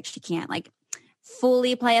 so it's like she can't like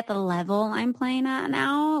fully play at the level I'm playing at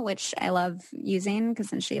now, which I love using because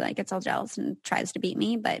then she like gets all jealous and tries to beat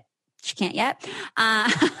me, but she can't yet.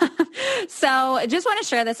 So I just want to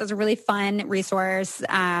share this as a really fun resource.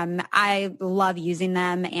 I love using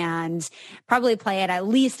them and probably play it at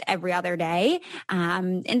least every other day.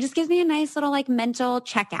 And just gives me a nice little like mental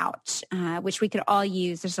checkout, which we could all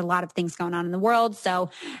use. There's a lot of things going on in the world. So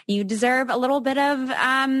you deserve a little bit of,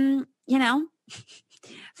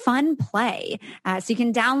 fun play. So you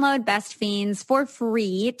can download Best Fiends for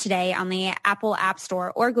free today on the Apple App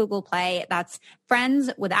Store or Google Play. That's Friends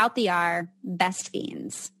without the R, Best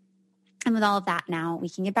Fiends. And with all of that now, we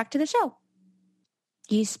can get back to the show.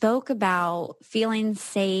 You spoke about feeling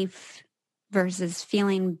safe versus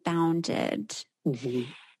feeling bounded. Mm-hmm.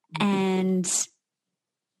 And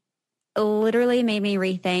literally made me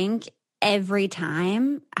rethink every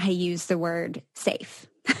time I use the word safe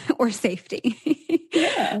or safety.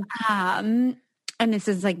 Yeah. And this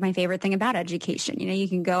is like my favorite thing about education. You know, you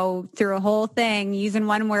can go through a whole thing using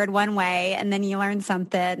one word one way, and then you learn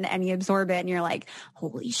something and you absorb it and you're like,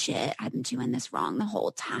 holy shit, I've been doing this wrong the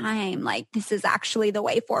whole time. Like, this is actually the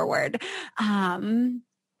way forward. And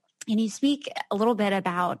you speak a little bit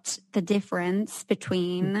about the difference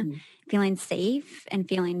between feeling safe and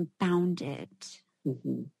feeling bounded.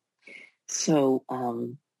 Mm-hmm. So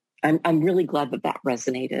I'm really glad that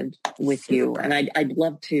resonated with you. And I'd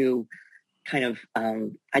love to kind of,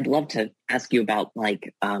 I'd love to ask you about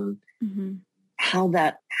like how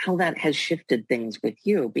that has shifted things with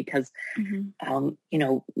you, because,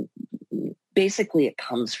 basically it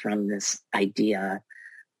comes from this idea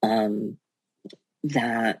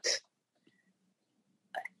that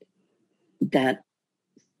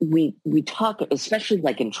we talk, especially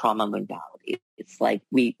like in trauma modality, it's like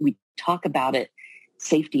we talk about it,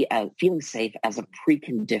 safety as feeling safe as a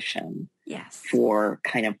precondition for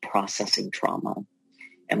kind of processing trauma.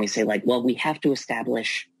 And we say like, well, we have to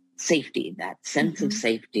establish safety, that sense of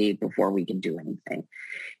safety before we can do anything.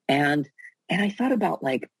 And I thought about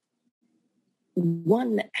like,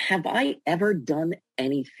 one, have I ever done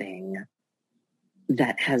anything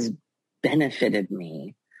that has benefited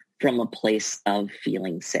me from a place of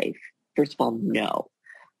feeling safe? First of all, no.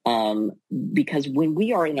 Because when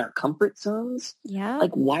we are in our comfort zones,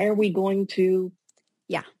 like, why are we going to,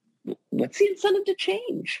 what's the incentive to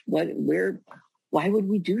change? Why would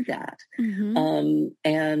we do that?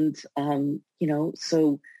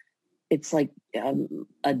 So it's like,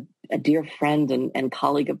 a dear friend and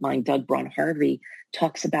colleague of mine, Doug Braun Harvey,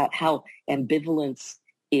 talks about how ambivalence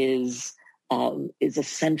is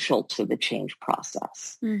essential to the change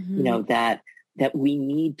process. You know, that we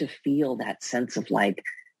need to feel that sense of like,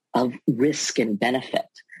 of risk and benefit.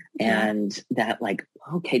 And that like,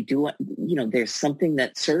 okay, there's something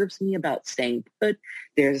that serves me about staying put.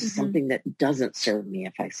 There's something that doesn't serve me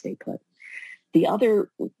if I stay put. The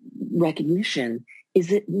other recognition is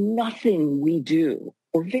that nothing we do,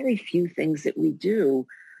 or very few things that we do,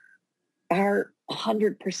 are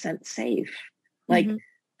 100% safe. Like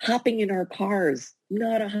hopping in our cars,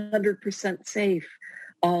 not 100% safe.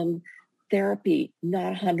 Therapy,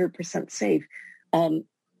 not 100% safe.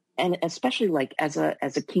 And especially like as a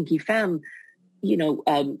kinky femme, we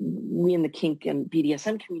in the kink and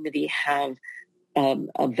BDSM community have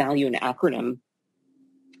a value and acronym,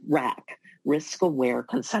 RAC, Risk Aware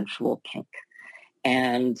Consensual Kink.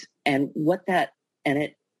 And what that, and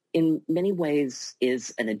it in many ways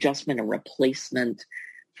is an adjustment, a replacement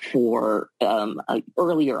for an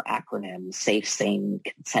earlier acronym, Safe, Sane,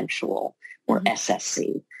 Consensual, or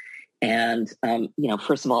SSC. And,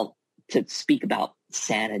 first of all, to speak about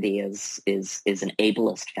sanity is an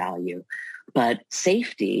ableist value, but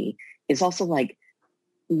safety is also like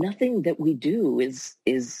nothing that we do is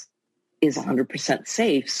is 100%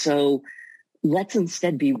 safe. So let's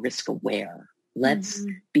instead be risk aware. Let's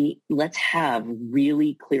have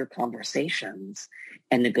really clear conversations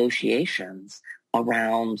and negotiations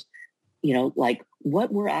around, like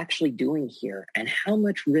what we're actually doing here and how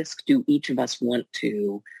much risk do each of us want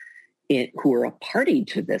to, who are a party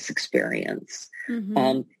to this experience.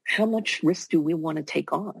 How much risk do we want to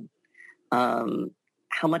take on?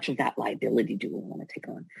 How much of that liability do we want to take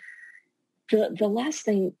on? The last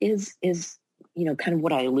thing is kind of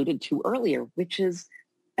what I alluded to earlier, which is,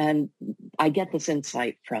 and I get this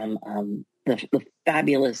insight from the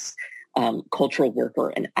fabulous cultural worker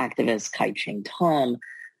and activist Kai-Ching Tom,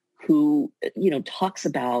 who, talks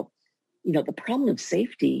about, the problem of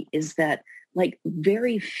safety is that like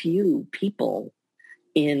very few people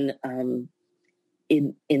in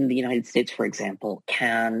the United States, for example,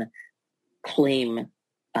 can claim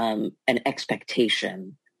an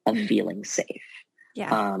expectation of feeling safe.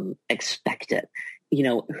 Expect it.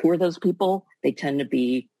 Who are those people? They tend to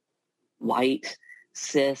be white,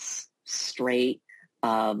 cis, straight.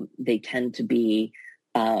 They tend to be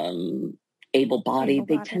able-bodied.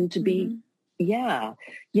 They tend to be, and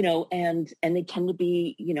they tend to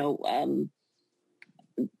be,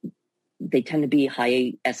 they tend to be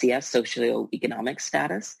high SES, socioeconomic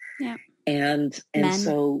status. Yeah. And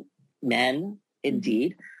so men,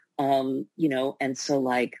 indeed, and so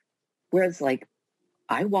like, whereas like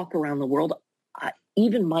I walk around the world,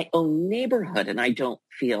 even my own neighborhood, and I don't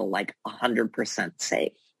feel like 100%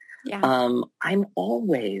 safe. Yeah. I'm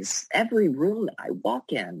always, every room that I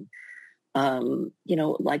walk in,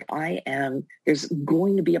 like there's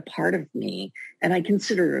going to be a part of me, and I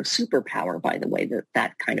consider it a superpower, by the way,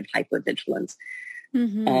 that kind of hypervigilance,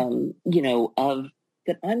 of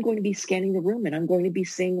that I'm going to be scanning the room and I'm going to be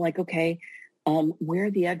seeing like, okay, where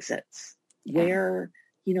are the exits? Yeah. Where,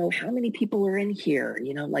 how many people are in here?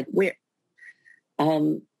 Like where,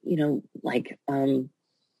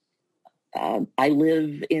 I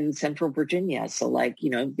live in Central Virginia. So like,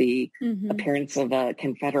 the appearance of a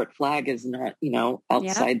Confederate flag is not,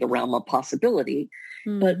 outside the realm of possibility.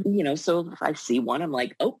 But, so if I see one, I'm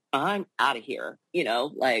like, oh, I'm out of here,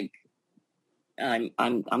 like I'm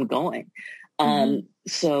going.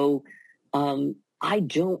 So I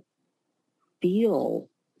don't feel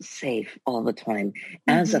safe all the time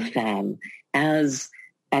as a femme, as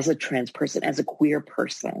a trans person, as a queer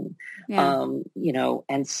person,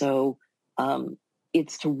 and so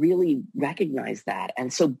it's to really recognize that.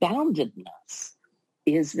 And so boundedness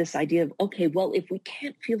is this idea of, okay, well, if we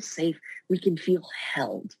can't feel safe, we can feel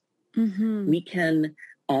held. We can,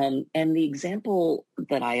 and the example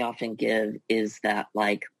that I often give is that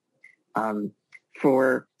like,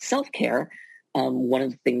 for self-care, one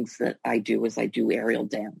of the things that I do is I do aerial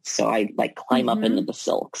dance. So I like climb up into the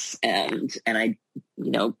silks and I,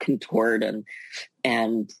 contort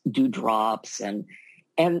and do drops and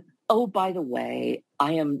oh, by the way,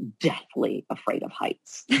 I am deathly afraid of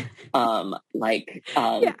heights. And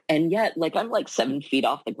yet like, I'm like 7 feet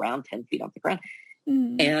off the ground, 10 feet off the ground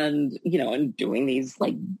and, and doing these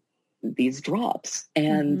drops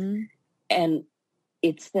and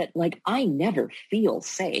it's that like, I never feel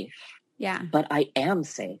safe. Yeah. But I am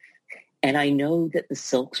safe. And I know that the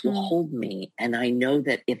silks will hold me. And I know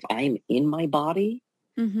that if I'm in my body,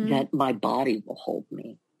 that my body will hold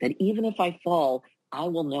me. That even if I fall, I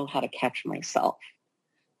will know how to catch myself.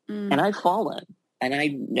 And I've fallen and I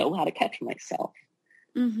know how to catch myself.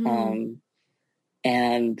 And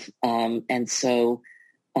so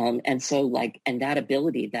like, and that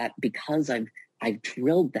ability that because I've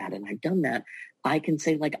drilled that and I've done that, I can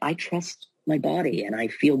say like, I trust my body and I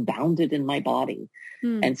feel bounded in my body.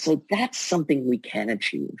 And so that's something we can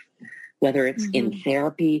achieve, whether it's in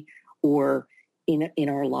therapy or in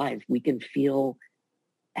our lives. We can feel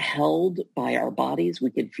held by our bodies. We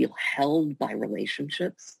can feel held by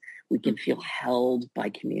relationships. We can feel held by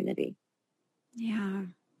community. Yeah.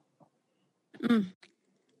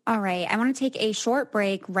 All right. I want to take a short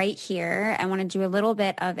break right here. I want to do a little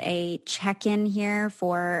bit of a check-in here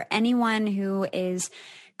for anyone who is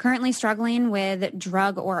currently struggling with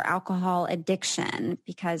drug or alcohol addiction,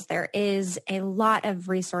 because there is a lot of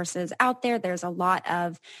resources out there. There's a lot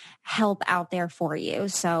of help out there for you.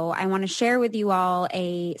 So I want to share with you all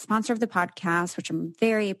a sponsor of the podcast, which I'm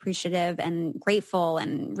very appreciative and grateful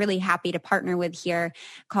and really happy to partner with here,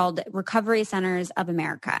 called Recovery Centers of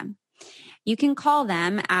America. You can call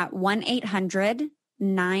them at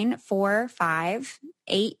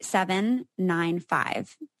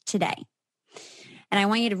 1-800-945-8795 today. And I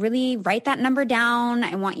want you to really write that number down.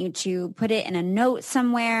 I want you to put it in a note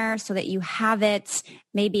somewhere so that you have it.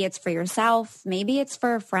 Maybe it's for yourself. Maybe it's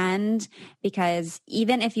for a friend, because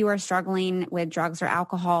even if you are struggling with drugs or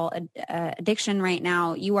alcohol addiction right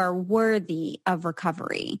now, you are worthy of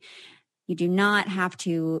recovery. You do not have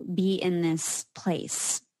to be in this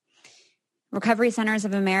place. Recovery Centers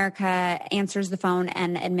of America answers the phone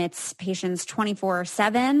and admits patients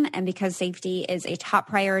 24/7. And because safety is a top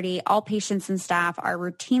priority, all patients and staff are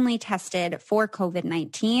routinely tested for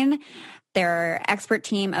COVID-19. Their expert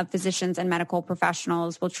team of physicians and medical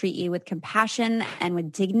professionals will treat you with compassion and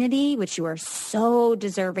with dignity, which you are so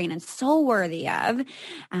deserving and so worthy of.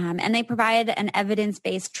 And they provide an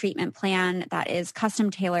evidence-based treatment plan that is custom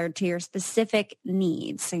tailored to your specific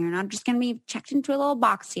needs. So you're not just going to be checked into a little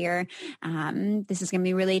box here. This is going to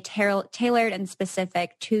be really tailored and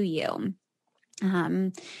specific to you.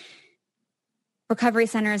 Recovery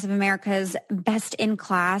Centers of America's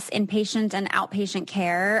best-in-class inpatient and outpatient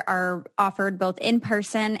care are offered both in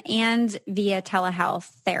person and via telehealth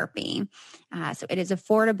therapy. So it is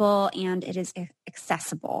affordable and it is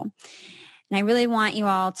accessible. And I really want you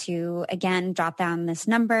all to, again, jot down this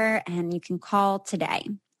number, and you can call today,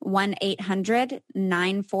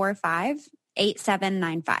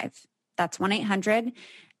 1-800-945-8795. That's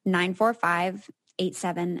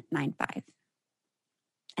 1-800-945-8795.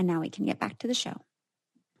 And now we can get back to the show.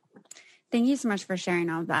 Thank you so much for sharing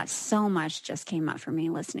all of that. So much just came up for me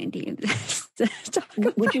listening to you talk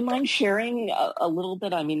about. Would you mind sharing a little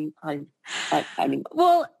bit? I mean,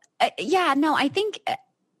 Well, yeah, no, I think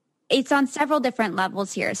it's on several different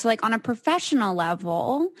levels here. So like on a professional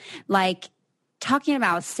level, like talking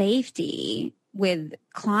about safety with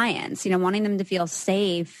clients, wanting them to feel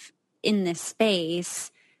safe in this space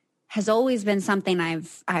has always been something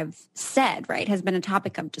I've said, right, has been a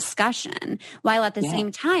topic of discussion, while at the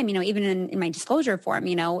same time, even in my disclosure form,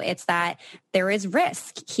 it's that there is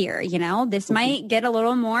risk here, this might get a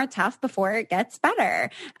little more tough before it gets better.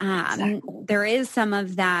 Exactly. There is some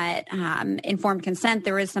of that informed consent.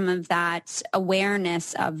 There is some of that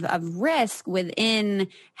awareness of risk within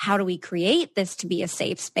how do we create this to be a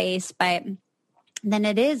safe space. But then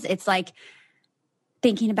it's like,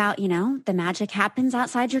 thinking about, the magic happens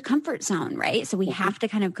outside your comfort zone, right? So we have to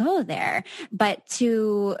kind of go there. But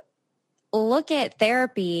to look at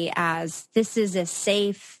therapy as this is a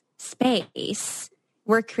safe space,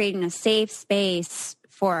 we're creating a safe space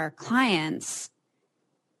for our clients,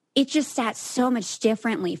 it just sat so much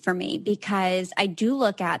differently for me, because I do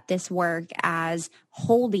look at this work as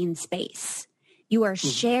holding space. You are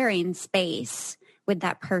sharing space with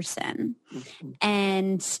that person.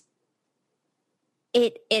 And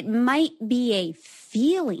it might be a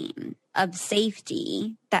feeling of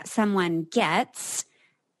safety that someone gets,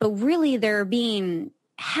 but really they're being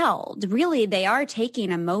held. Really, they are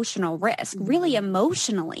taking emotional risk. Really,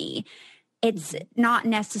 emotionally, it's not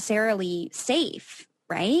necessarily safe,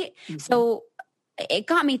 right? So it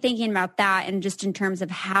got me thinking about that, and just in terms of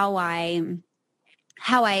how I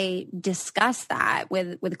discuss that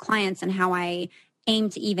with clients, and how I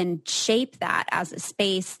aim to even shape that as a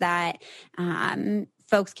space that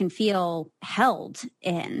folks can feel held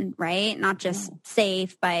in, right? Not just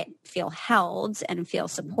safe, but feel held and feel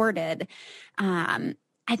supported. I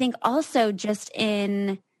think also just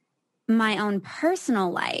in my own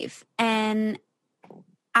personal life, and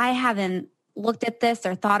I haven't looked at this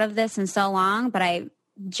or thought of this in so long, but I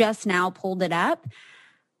just now pulled it up.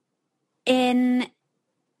 In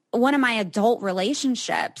one of my adult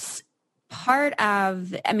relationships,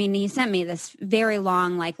 he sent me this very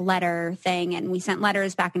long letter thing, and we sent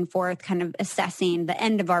letters back and forth kind of assessing the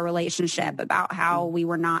end of our relationship, about how we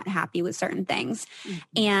were not happy with certain things.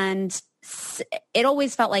 And it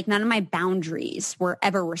always felt like none of my boundaries were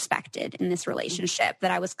ever respected in this relationship,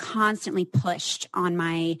 that I was constantly pushed on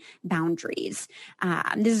my boundaries.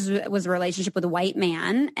 This was a relationship with a white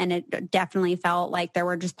man, and it definitely felt like there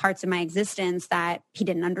were just parts of my existence that he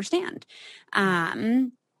didn't understand.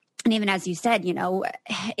 And even as you said,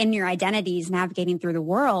 in your identities, navigating through the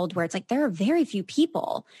world, where it's like there are very few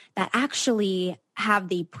people that actually have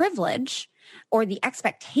the privilege or the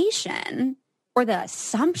expectation or the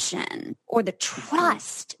assumption or the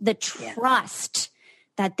trust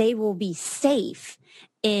that they will be safe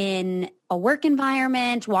in a work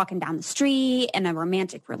environment, walking down the street, in a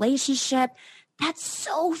romantic relationship. That's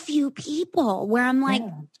so few people, where I'm like,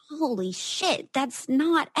 holy shit, that's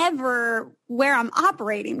not ever where I'm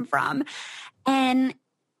operating from. And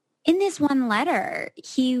in this one letter,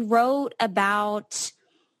 he wrote about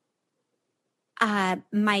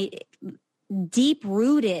my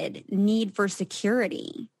deep-rooted need for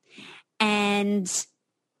security, and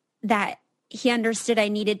that he understood I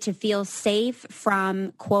needed to feel safe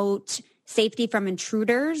from, quote, safety from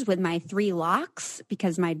intruders with my 3 locks,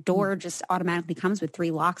 because my door just automatically comes with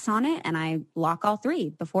 3 locks on it, and I lock all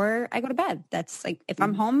 3 before I go to bed. That's like, if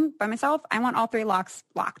I'm home by myself, I want all 3 locks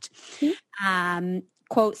locked.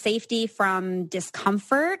 Quote, safety from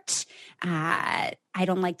discomfort. I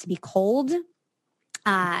don't like to be cold.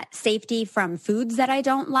 Safety from foods that I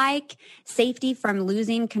don't like. Safety from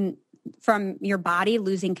from your body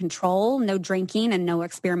losing control. No drinking and no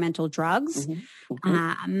experimental drugs.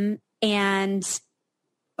 And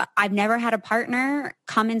I've never had a partner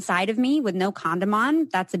come inside of me with no condom on.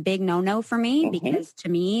 That's a big no-no for me, because to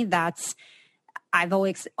me, I've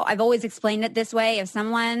always explained it this way. If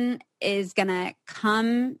someone is going to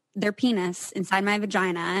come their penis inside my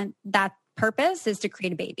vagina, that purpose is to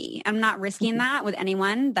create a baby. I'm not risking that with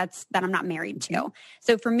anyone that I'm not married to.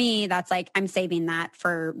 So for me, that's like, I'm saving that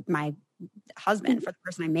for my husband, for the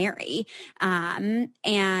person I marry.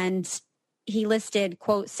 And he listed,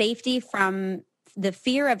 quote, safety from the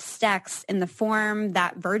fear of sex in the form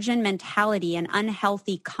that virgin mentality and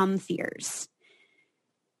unhealthy cum fears.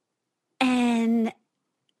 And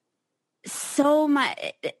so much,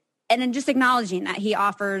 and then just acknowledging that he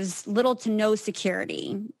offers little to no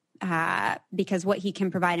security, because what he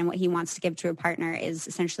can provide and what he wants to give to a partner is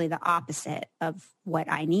essentially the opposite of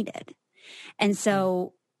what I needed. And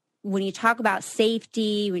so when you talk about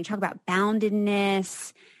safety, when you talk about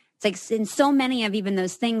boundedness, it's like in so many of even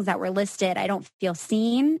those things that were listed, I don't feel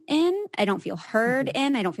seen in, I don't feel heard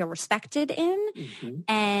in, I don't feel respected in.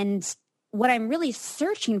 And what I'm really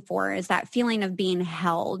searching for is that feeling of being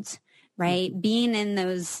held, right? Being in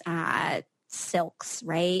those silks,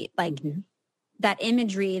 right? Like that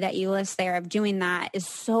imagery that you list there of doing that is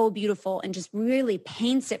so beautiful and just really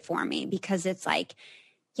paints it for me, because it's like,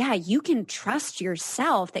 yeah, you can trust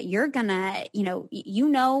yourself that you're gonna, you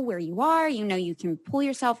know where you are, you can pull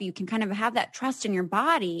yourself, you can kind of have that trust in your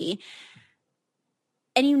body.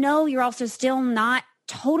 And you're also still not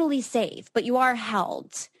totally safe, but you are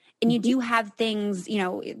held. And you do have things,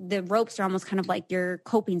 the ropes are almost kind of like your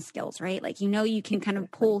coping skills, right? Like, you can kind of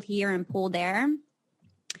pull here and pull there.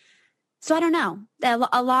 So I don't know.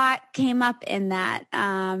 A lot came up in that.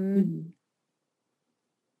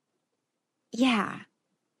 Yeah.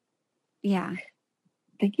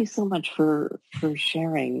 Thank you so much for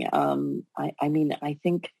sharing. I mean, I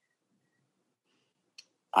think,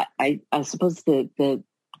 I suppose the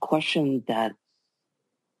question that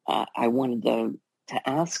I wanted to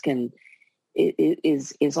ask, and it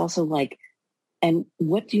is also like, and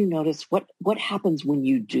what do you notice? What happens when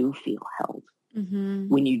you do feel held?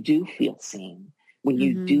 When you do feel seen? When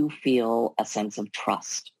you do feel a sense of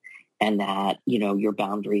trust? And that, your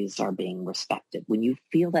boundaries are being respected. When you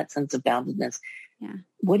feel that sense of boundedness,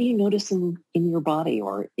 what do you notice in your body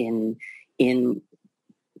or in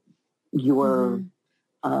your,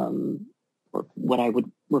 or what I would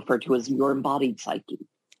refer to as your embodied psyche?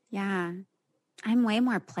 Yeah. I'm way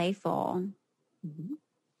more playful.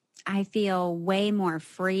 I feel way more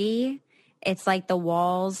free. It's like the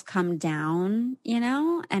walls come down,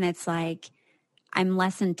 and it's like I'm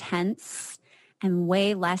less intense. I'm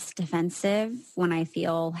way less defensive when I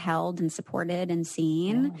feel held and supported and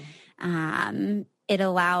seen. It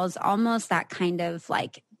allows almost that kind of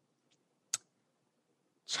like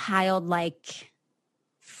childlike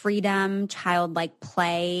freedom, childlike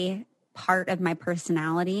play part of my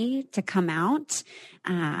personality to come out.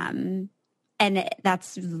 And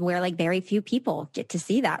that's where like very few people get to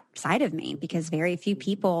see that side of me, because very few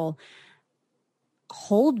people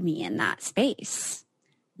hold me in that space.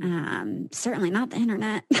 Certainly not the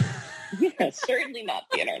internet. Yeah, certainly not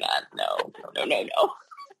the internet. No.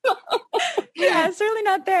 Yeah, certainly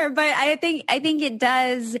not there. But I think it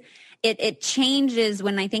does. It changes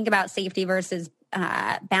when I think about safety versus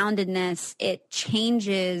boundedness. It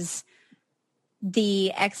changes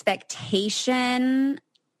the expectation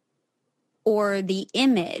or the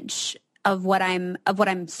image of what I'm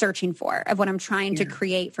searching for, of what I'm trying to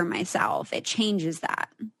create for myself. It changes that.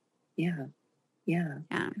 Yeah.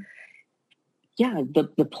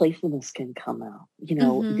 The playfulness can come out,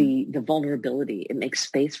 the vulnerability, it makes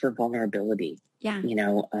space for vulnerability,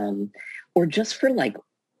 or just for like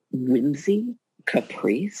whimsy,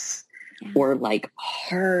 caprice, or like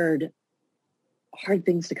hard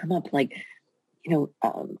things to come up. Like,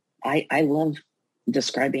 I love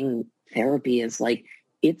describing therapy as like,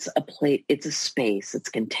 it's a space, it's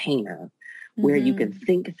a container where you can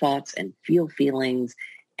think thoughts and feel feelings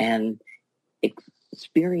and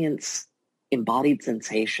experience embodied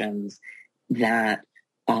sensations that,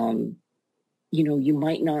 you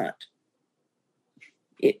might not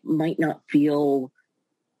feel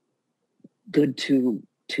good to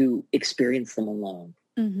experience them alone,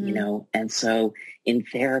 you know? And so in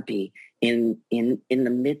therapy, in the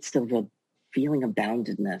midst of a feeling of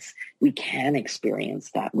boundedness, we can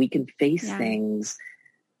experience that. We can face things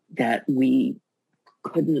that we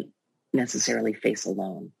couldn't necessarily face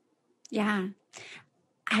alone. Yeah.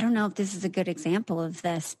 I don't know if this is a good example of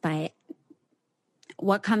this, but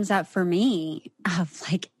what comes up for me of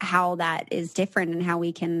like how that is different and how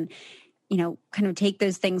we can, you know, kind of take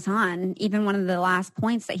those things on. Even one of the last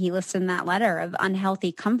points that he listed in that letter of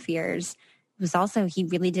unhealthy comfiers was also, he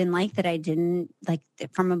really didn't like that I didn't, like,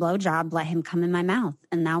 from a blowjob, let him come in my mouth.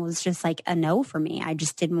 And that was just like a no for me. I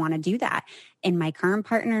just didn't want to do that. In my current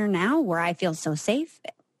partner now, where I feel so safe,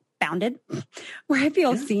 bounded, where I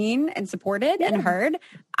feel seen and supported and heard,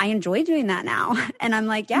 I enjoy doing that now. And I'm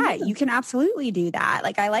like, you can absolutely do that.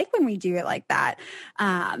 Like, I like when we do it like that.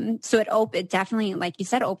 So it definitely, like you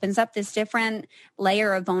said, opens up this different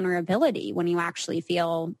layer of vulnerability when you actually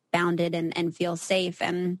feel bounded and feel safe.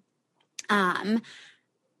 And a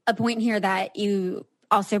point here that you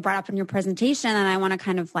also brought up in your presentation, and I want to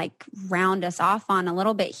kind of like round us off on a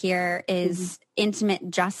little bit here, is intimate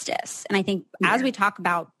justice. And I think as we talk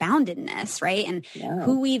about boundedness, right, and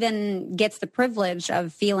who even gets the privilege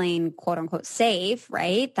of feeling quote unquote safe,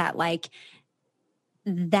 right, that like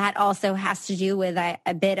that also has to do with a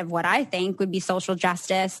bit of what I think would be social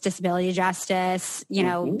justice, disability justice, you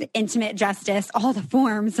know, intimate justice, all the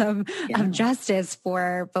forms of justice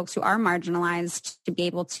for folks who are marginalized to be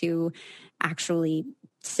able to actually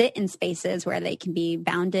sit in spaces where they can be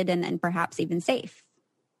bounded and perhaps even safe.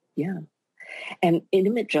 Yeah. And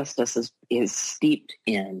intimate justice is steeped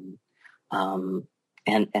in, and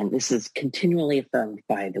this is continually affirmed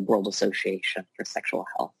by the World Association for Sexual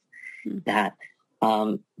Health, that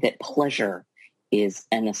pleasure is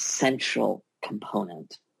an essential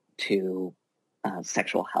component to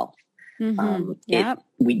sexual health.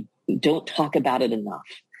 We don't talk about it enough,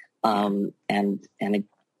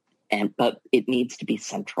 but it needs to be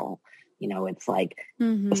central. You know, it's like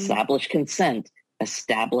establish consent,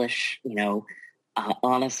 establish, you know,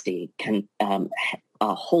 honesty,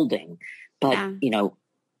 holding. But you know,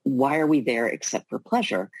 why are we there except for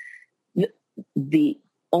pleasure? The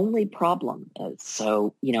only problem is,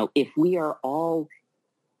 so, you know, if we are all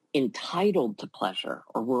entitled to pleasure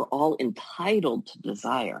or we're all entitled to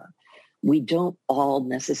desire, we don't all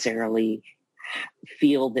necessarily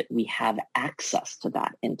feel that we have access to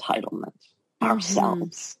that entitlement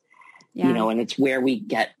ourselves. You know, and it's where we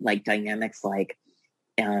get like dynamics like,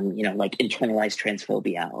 you know, like internalized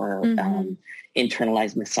transphobia or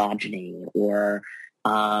internalized misogyny or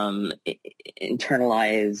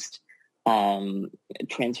internalized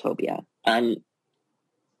transphobia.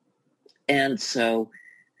 And so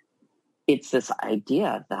it's this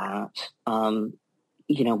idea that,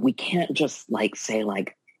 you know, we can't just like say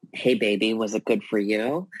like, hey baby, was it good for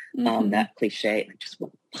you? That cliche, I just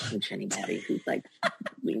won't punch anybody who like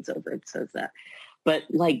leans over and says that. But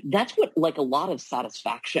like, that's what like a lot of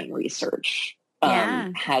satisfaction research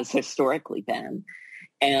has historically been.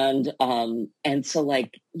 And so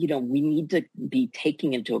like, you know, we need to be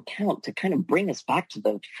taking into account to kind of bring us back to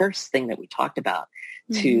the first thing that we talked about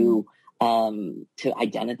to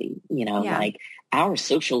identity, you know, like our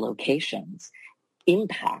social locations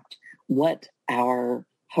impact what our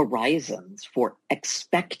horizons for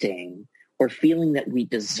expecting or feeling that we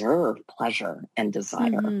deserve pleasure and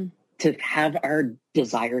desire, to have our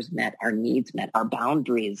desires met, our needs met, our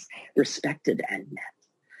boundaries respected and met.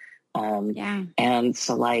 And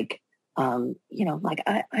so like, you know, like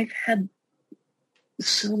I've had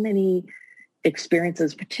so many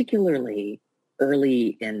experiences, particularly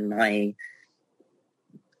early in my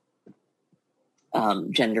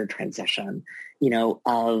gender transition, you know,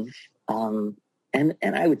 of, and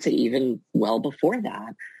I would say even well before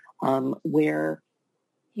that, where,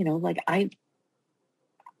 you know, like I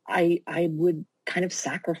would kind of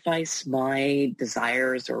sacrifice my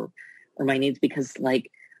desires or my needs because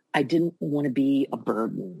like, I didn't want to be a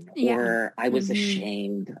burden or I was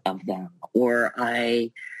ashamed of them or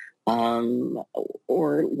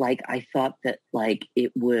or like, I thought that like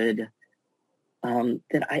it would,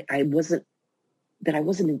 that I wasn't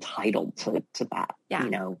entitled to that, you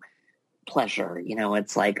know, pleasure, you know,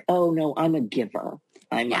 it's like, oh no, I'm a giver.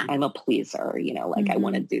 I'm a pleaser, you know, like I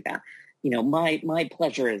want to do that. You know, my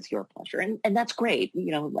pleasure is your pleasure. And that's great.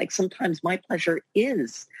 You know, like sometimes my pleasure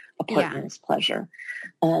is a partner's pleasure.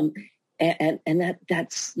 And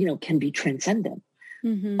that's, you know, can be transcendent.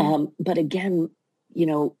 But again, you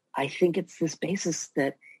know, I think it's this basis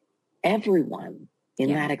that everyone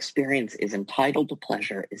in that experience is entitled to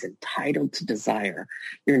pleasure, is entitled to desire.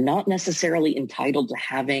 You're not necessarily entitled to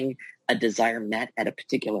having a desire met at a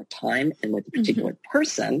particular time and with a particular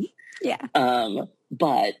person. Yeah.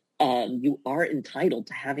 But you are entitled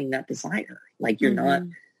to having that desire. Like you're not,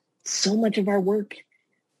 so much of our work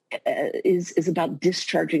is about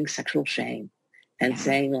discharging sexual shame and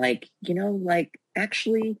saying like, you know, like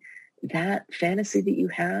actually that fantasy that you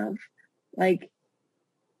have, like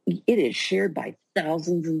it is shared by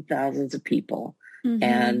thousands and thousands of people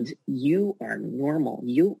and you are normal.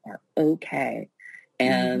 You are okay.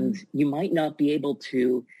 And you might not be able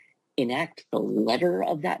to enact the letter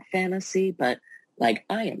of that fantasy, but like,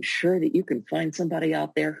 I am sure that you can find somebody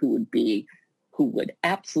out there who would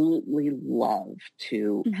absolutely love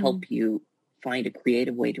to help you find a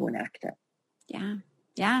creative way to enact it. Yeah.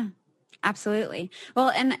 Yeah, absolutely. Well,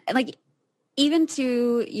 and like, even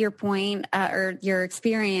to your point or your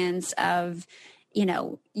experience of, you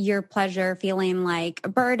know, your pleasure feeling like a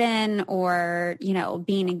burden or, you know,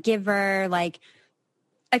 being a giver, like,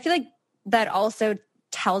 I feel like that also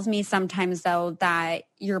tells me sometimes though that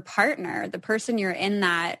your partner, the person you're in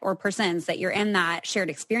that or persons that you're in that shared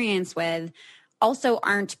experience with also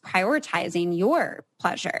aren't prioritizing your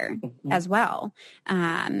pleasure as well.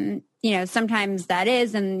 You know, sometimes that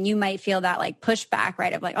is, and you might feel that like pushback,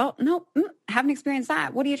 right? Of like, oh, no, haven't experienced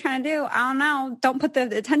that. What are you trying to do? I don't know. Don't put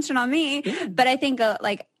the attention on me. But I think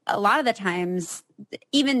like a lot of the times,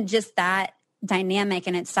 even just that dynamic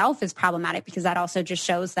in itself is problematic because that also just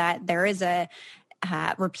shows that there is a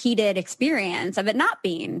repeated experience of it not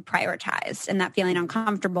being prioritized and that feeling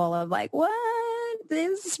uncomfortable of like, why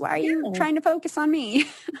are you trying to focus on me?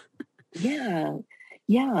 Yeah.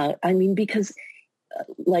 I mean, because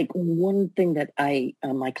like one thing that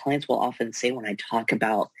my clients will often say when I talk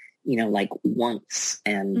about, you know, like wants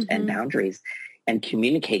and boundaries and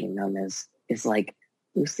communicating them is like,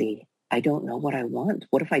 Lucie, I don't know what I want.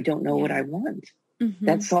 What if I don't know what I want?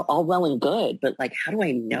 That's all well and good, but like, how do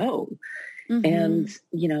I know? And,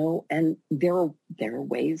 you know, and there are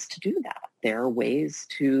ways to do that. There are ways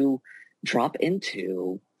to drop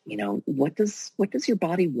into, you know, what does your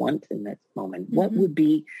body want in this moment? What would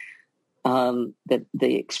be, the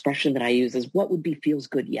expression that I use is what would be feels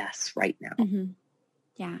good. Yes. Right now.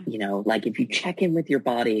 Yeah. You know, like if you check in with your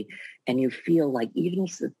body and you feel like even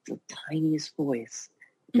if it's the tiniest voice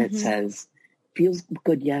that says feels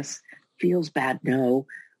good. Yes. Feels bad. No,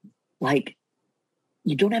 like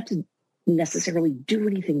you don't have to necessarily do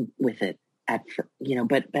anything with it you know,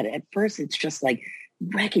 but at first it's just like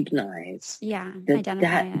recognize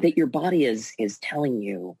that your body is telling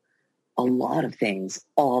you a lot of things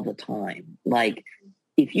all the time. Like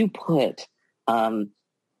if you put a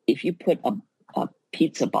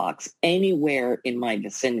pizza box anywhere in my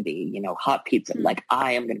vicinity, you know, hot pizza, like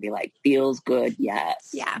I am going to be like, feels good.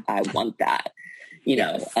 Yes. Yeah. I want that, you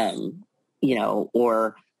know,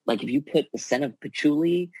 or like if you put the scent of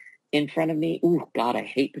patchouli in front of me, oh God, I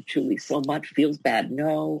hate patchouli so much. Feels bad.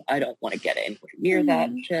 No, I don't want to get anywhere near that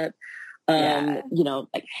shit. You know,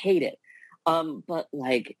 like hate it. But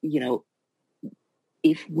like, you know,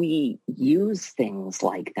 if we use things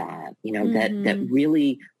like that, you know, that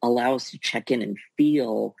really allow us to check in and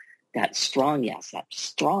feel that strong yes, that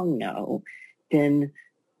strong no, then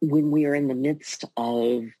when we are in the midst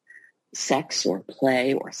of sex or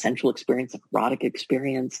play or sensual experience, erotic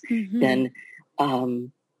experience, then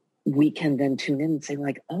we can then tune in and say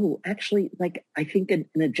like, oh, actually, like, I think an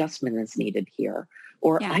adjustment is needed here,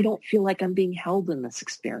 or I don't feel like I'm being held in this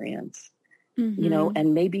experience, you know,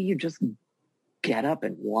 and maybe you just get up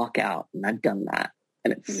and walk out. And I've done that.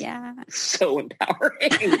 And it's so empowering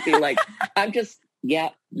to be like,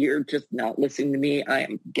 you're just not listening to me. I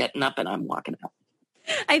am getting up and I'm walking out.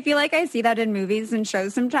 I feel like I see that in movies and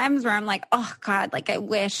shows sometimes where I'm like, oh God, like I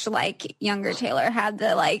wish like younger Taylor had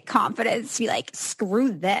the like confidence to be like,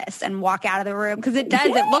 screw this and walk out of the room. Cause it does,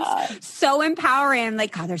 it looks so empowering.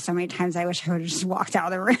 Like, God, there's so many times I wish I would have just walked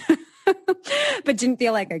out of the room, but didn't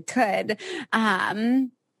feel like I could.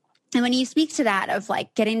 And when you speak to that of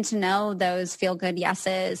like getting to know those feel good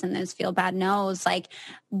yeses and those feel bad nos, like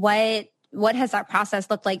what has that process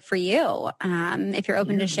looked like for you? If you're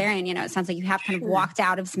open to sharing, you know, it sounds like you have kind of walked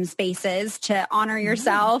out of some spaces to honor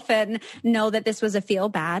yourself and know that this was a feel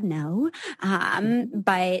bad no.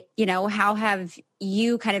 But, you know, how have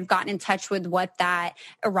you kind of gotten in touch with what that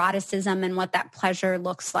eroticism and what that pleasure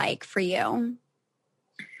looks like for you?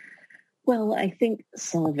 Well, I think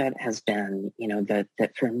some of it has been, you know,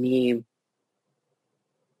 that for me,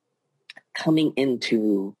 coming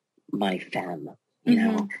into my femme, you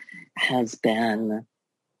know, has been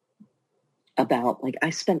about like,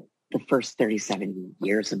 I spent the first 37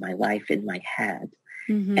 years of my life in my head.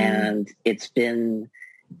 And it's been,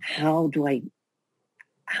 how do I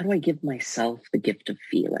give myself the gift of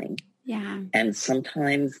feeling? Yeah. And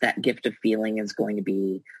sometimes that gift of feeling is going to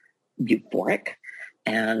be euphoric.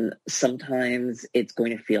 And sometimes it's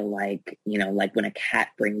going to feel like, like when a cat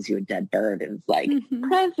brings you a dead bird and it's like,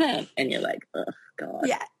 present. And you're like, oh, God,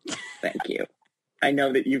 yeah. Thank you. I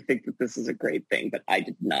know that you think that this is a great thing, but I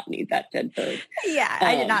did not need that dead bird. Yeah,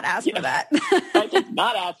 I did not ask for that. I did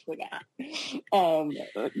not ask for that.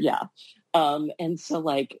 Yeah. And so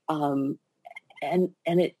like, and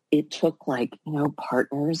it took like,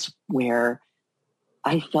 partners where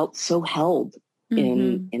I felt so held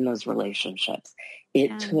in those relationships.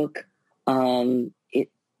 It took,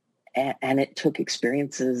 it took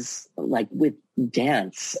experiences like with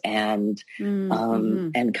dance and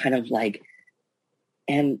kind of like,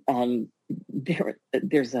 and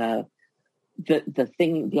there's the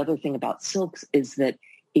other thing about silks is that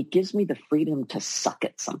it gives me the freedom to suck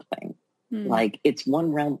at something. Like it's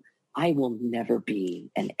one realm. I will never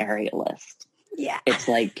be an aerialist. Yeah. It's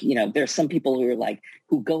like, there's some people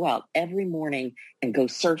who go out every morning and go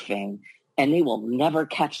surfing and they will never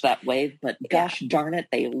catch that wave, but gosh darn it,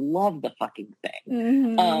 they love the fucking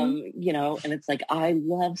thing. And it's like, I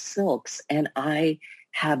love silks and I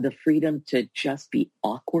have the freedom to just be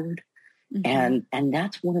awkward. And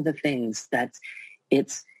that's one of the things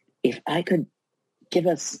if I could give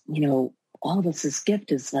us, all of us this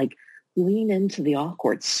gift is like, lean into the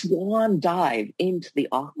awkward, swan dive into the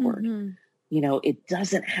awkward. It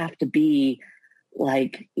doesn't have to be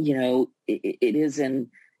like, it is in,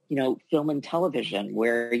 film and television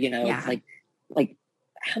where, it's like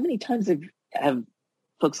how many times have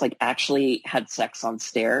folks like actually had sex on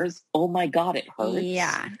stairs? Oh my God, it hurts.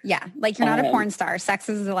 Yeah. Yeah. Like you're not a porn star. Sex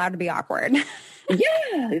is allowed to be awkward.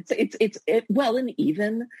 Yeah. Well, and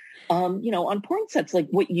even, on porn sets, like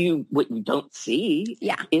what you don't see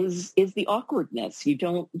is the awkwardness. You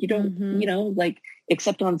don't, like,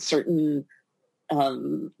 except on certain,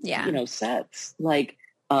 sets, like,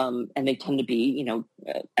 and they tend to be,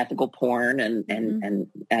 ethical porn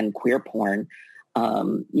and queer porn,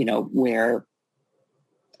 where,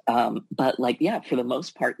 but like, for the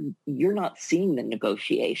most part, you're not seeing the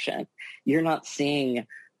negotiation. You're not seeing,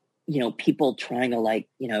 people trying to like,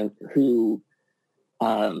 who,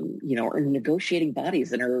 are negotiating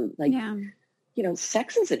bodies and are like,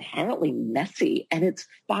 sex is inherently messy and it's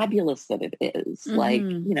fabulous that it is. Like,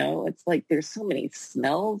 it's like there's so many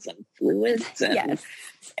smells and fluids and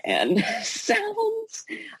sounds.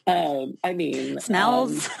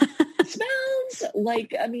 Smells. Smells.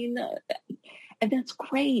 Like, and that's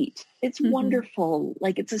great. It's wonderful.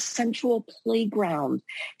 Like it's a sensual playground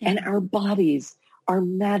and our bodies are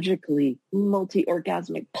magically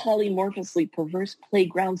multi-orgasmic, polymorphously perverse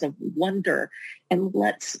playgrounds of wonder. And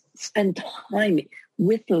let's spend time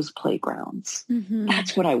with those playgrounds.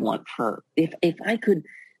 That's what I want if I could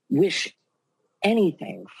wish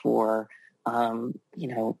anything for,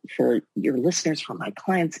 for your listeners, for my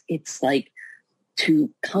clients, it's like to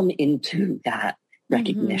come into that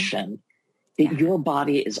recognition that your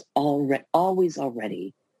body is always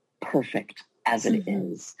already perfect as it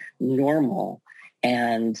is, normal.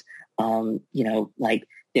 And, like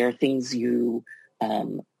there are things you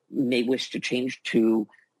may wish to change to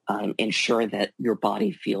ensure that your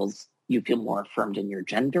body you feel more affirmed in your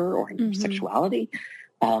gender or in your sexuality.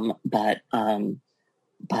 But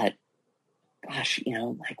gosh,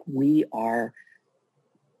 like we are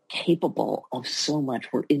capable of so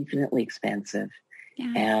much. We're infinitely expansive.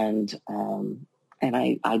 And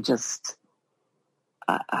I just,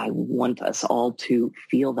 I want us all to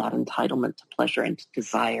feel that entitlement to pleasure and to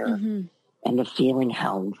desire and to feeling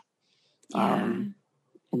held in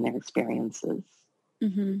their experiences.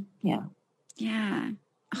 Yeah.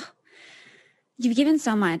 Oh, you've given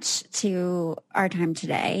so much to our time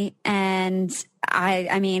today. And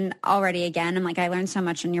I mean, already again, I'm like, I learned so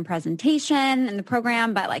much in your presentation and the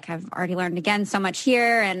program, but like I've already learned again so much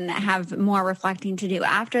here and have more reflecting to do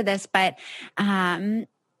after this. But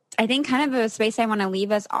I think kind of a space I want to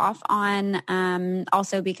leave us off on,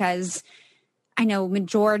 also because I know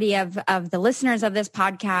majority of the listeners of this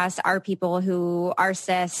podcast are people who are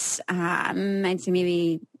cis. I'd say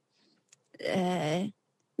maybe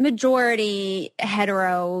majority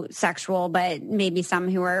heterosexual, but maybe some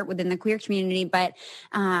who are within the queer community. But,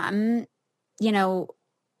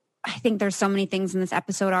 I think there's so many things in this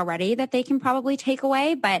episode already that they can probably take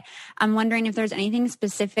away, but I'm wondering if there's anything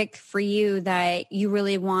specific for you that you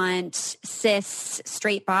really want cis,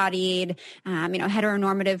 straight-bodied,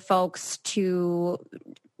 heteronormative folks to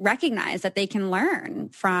recognize that they can learn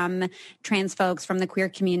from trans folks, from the queer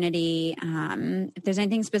community. If there's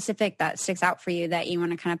anything specific that sticks out for you that you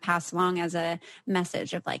want to kind of pass along as a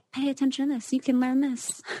message of like, pay attention to this, you can learn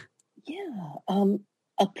this. Yeah.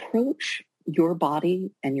 approach your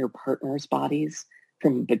body and your partner's bodies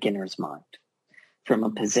from a beginner's mind, from a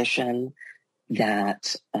position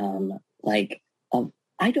that,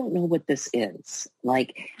 I don't know what this is.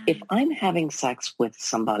 Like, if I'm having sex with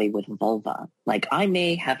somebody with vulva, like I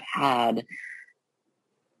may have had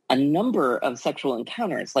a number of sexual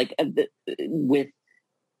encounters, like with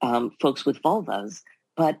folks with vulvas,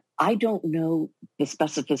 but I don't know the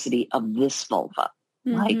specificity of this vulva.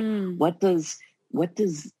 Like, what does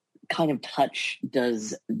kind of touch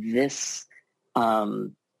does this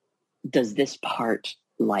part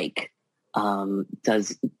like?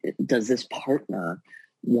 Does this partner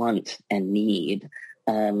want and need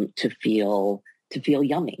to feel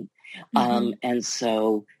yummy? And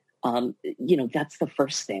so that's the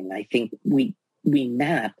first thing. I think we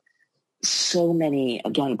map so many,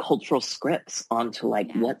 again, cultural scripts onto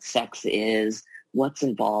like what sex is, what's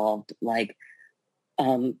involved. Like,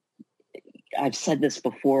 I've said this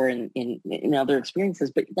before in other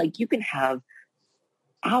experiences, but like you can have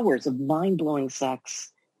hours of mind-blowing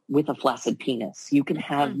sex with a flaccid penis. You can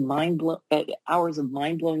have hours of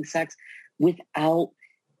mind-blowing sex without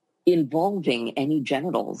involving any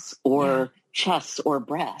genitals or chests or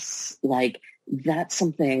breasts. Like, that's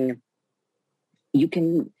something you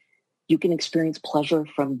can experience pleasure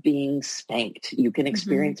from being spanked. You can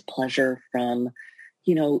experience pleasure from,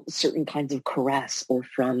 certain kinds of caress, or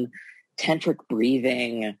from tantric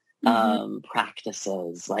breathing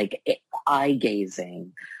practices, like eye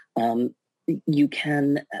gazing. You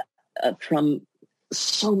can from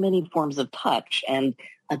so many forms of touch. And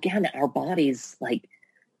again, our bodies, like,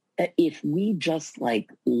 if we just like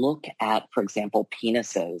look at, for example,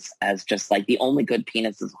 penises as just like the only good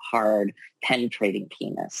penis is a hard penetrating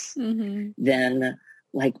penis, then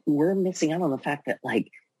like we're missing out on the fact that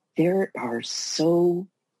like there are so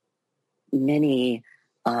many,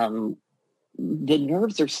 the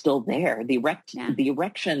nerves are still there. The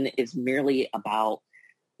erection is merely about,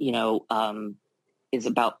 is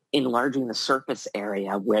about enlarging the surface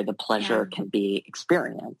area where the pleasure can be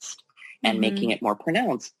experienced and making it more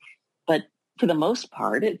pronounced. But for the most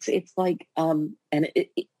part, it's like,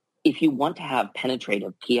 if you want to have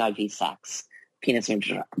penetrative PIV sex, penis and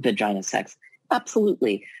vagina sex,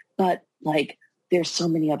 absolutely. But like, there's so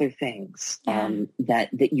many other things that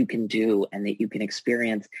you can do and that you can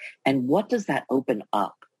experience. And what does that open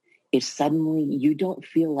up if suddenly you don't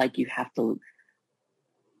feel like you have to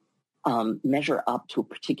measure up to a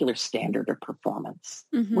particular standard of performance?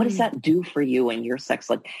 What does that do for you and your sex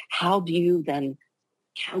life? How can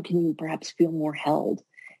you perhaps feel more held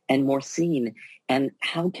and more seen? And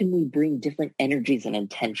how can we bring different energies and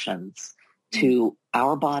intentions to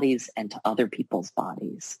our bodies and to other people's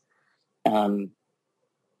bodies?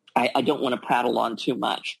 I don't want to prattle on too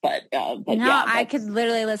much, but no, yeah, I could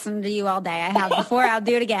literally listen to you all day. I have before. I'll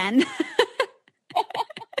do it again.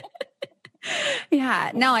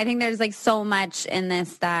 Yeah, no, I think there's like so much in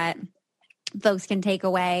this that folks can take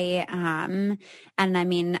away. And I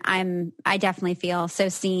mean, I definitely feel so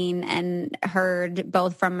seen and heard,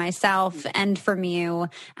 both from myself and from you,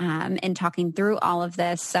 in talking through all of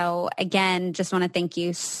this. So again, just want to thank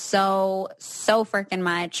you so freaking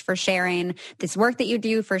much for sharing this work that you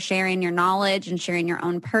do, for sharing your knowledge and sharing your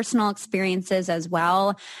own personal experiences as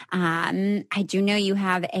well. I do know you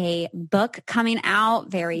have a book coming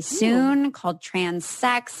out very soon called Trans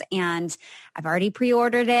Sex, and I've already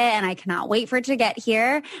pre-ordered it and I cannot wait for it to get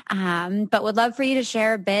here. But would love for you to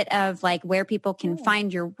share a bit of like where people can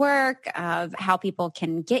find your work, of how people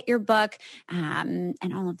can get your book, and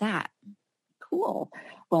all of that. Cool.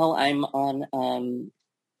 Well, I'm on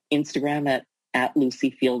Instagram at Lucie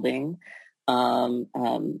Fielding. My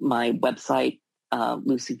website,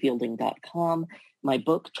 luciefielding.com. My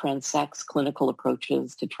book, Trans Sex, Clinical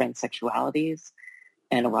Approaches to Transsexualities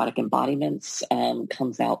and Erotic Embodiments,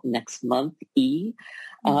 comes out next month,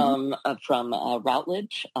 from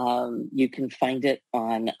Routledge. You can find it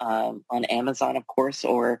on Amazon, of course,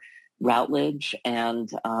 or Routledge.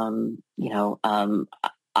 And,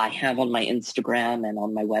 I have on my Instagram and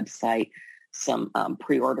on my website some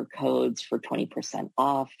pre-order codes for 20%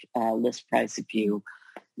 off list price if you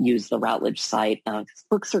use the Routledge site.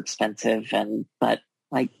 Books are expensive, but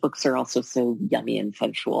like books are also so yummy and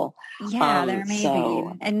sensual. Yeah, they're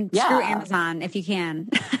amazing. Screw Amazon if you can.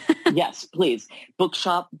 Yes, please.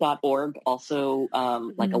 Bookshop.org. Also,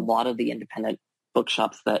 like a lot of the independent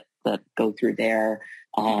bookshops that go through there.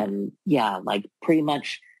 Like pretty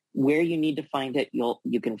much where you need to find it,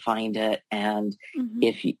 you can find it. And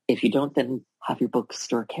if you don't, then have your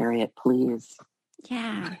bookstore carry it, please.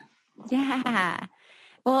 Yeah.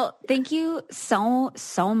 Well, thank you so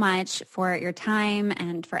much for your time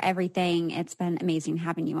and for everything. It's been amazing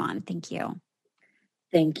having you on. Thank you.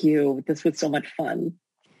 Thank you. This was so much fun.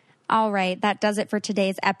 All right, that does it for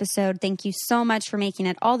today's episode. Thank you so much for making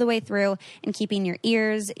it all the way through and keeping your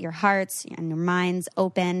ears, your hearts, and your minds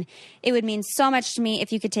open. It would mean so much to me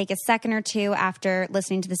if you could take a second or two after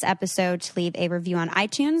listening to this episode to leave a review on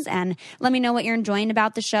iTunes and let me know what you're enjoying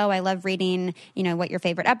about the show. I love reading, what your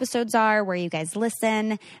favorite episodes are, where you guys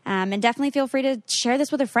listen, and definitely feel free to share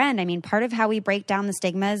this with a friend. I mean, part of how we break down the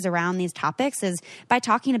stigmas around these topics is by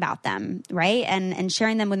talking about them, right? And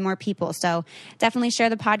sharing them with more people. So definitely share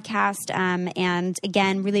the podcast. And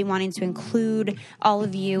again, really wanting to include all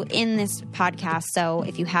of you in this podcast. So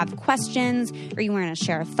if you have questions or you want to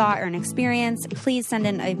share a thought or an experience, please send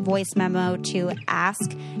in a voice memo to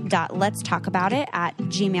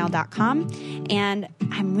ask.letstalkaboutit@gmail.com. And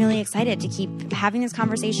I'm really excited to keep having these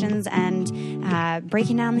conversations and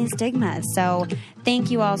breaking down these stigmas. So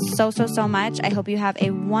thank you all so much. I hope you have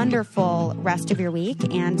a wonderful rest of your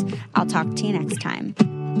week, and I'll talk to you next time.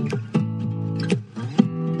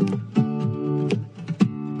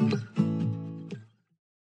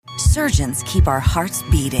 Surgeons keep our hearts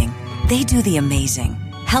beating. They do the amazing,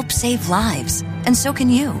 help save lives, and so can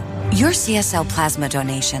you. Your CSL plasma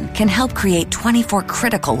donation can help create 24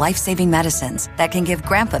 critical life-saving medicines that can give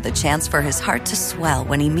Grandpa the chance for his heart to swell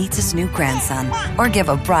when he meets his new grandson, or give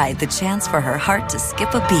a bride the chance for her heart to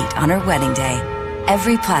skip a beat on her wedding day.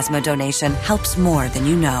 Every plasma donation helps more than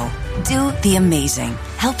you know. Do the amazing.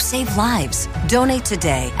 Help save lives. Donate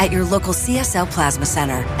today at your local CSL Plasma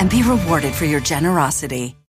Center and be rewarded for your generosity.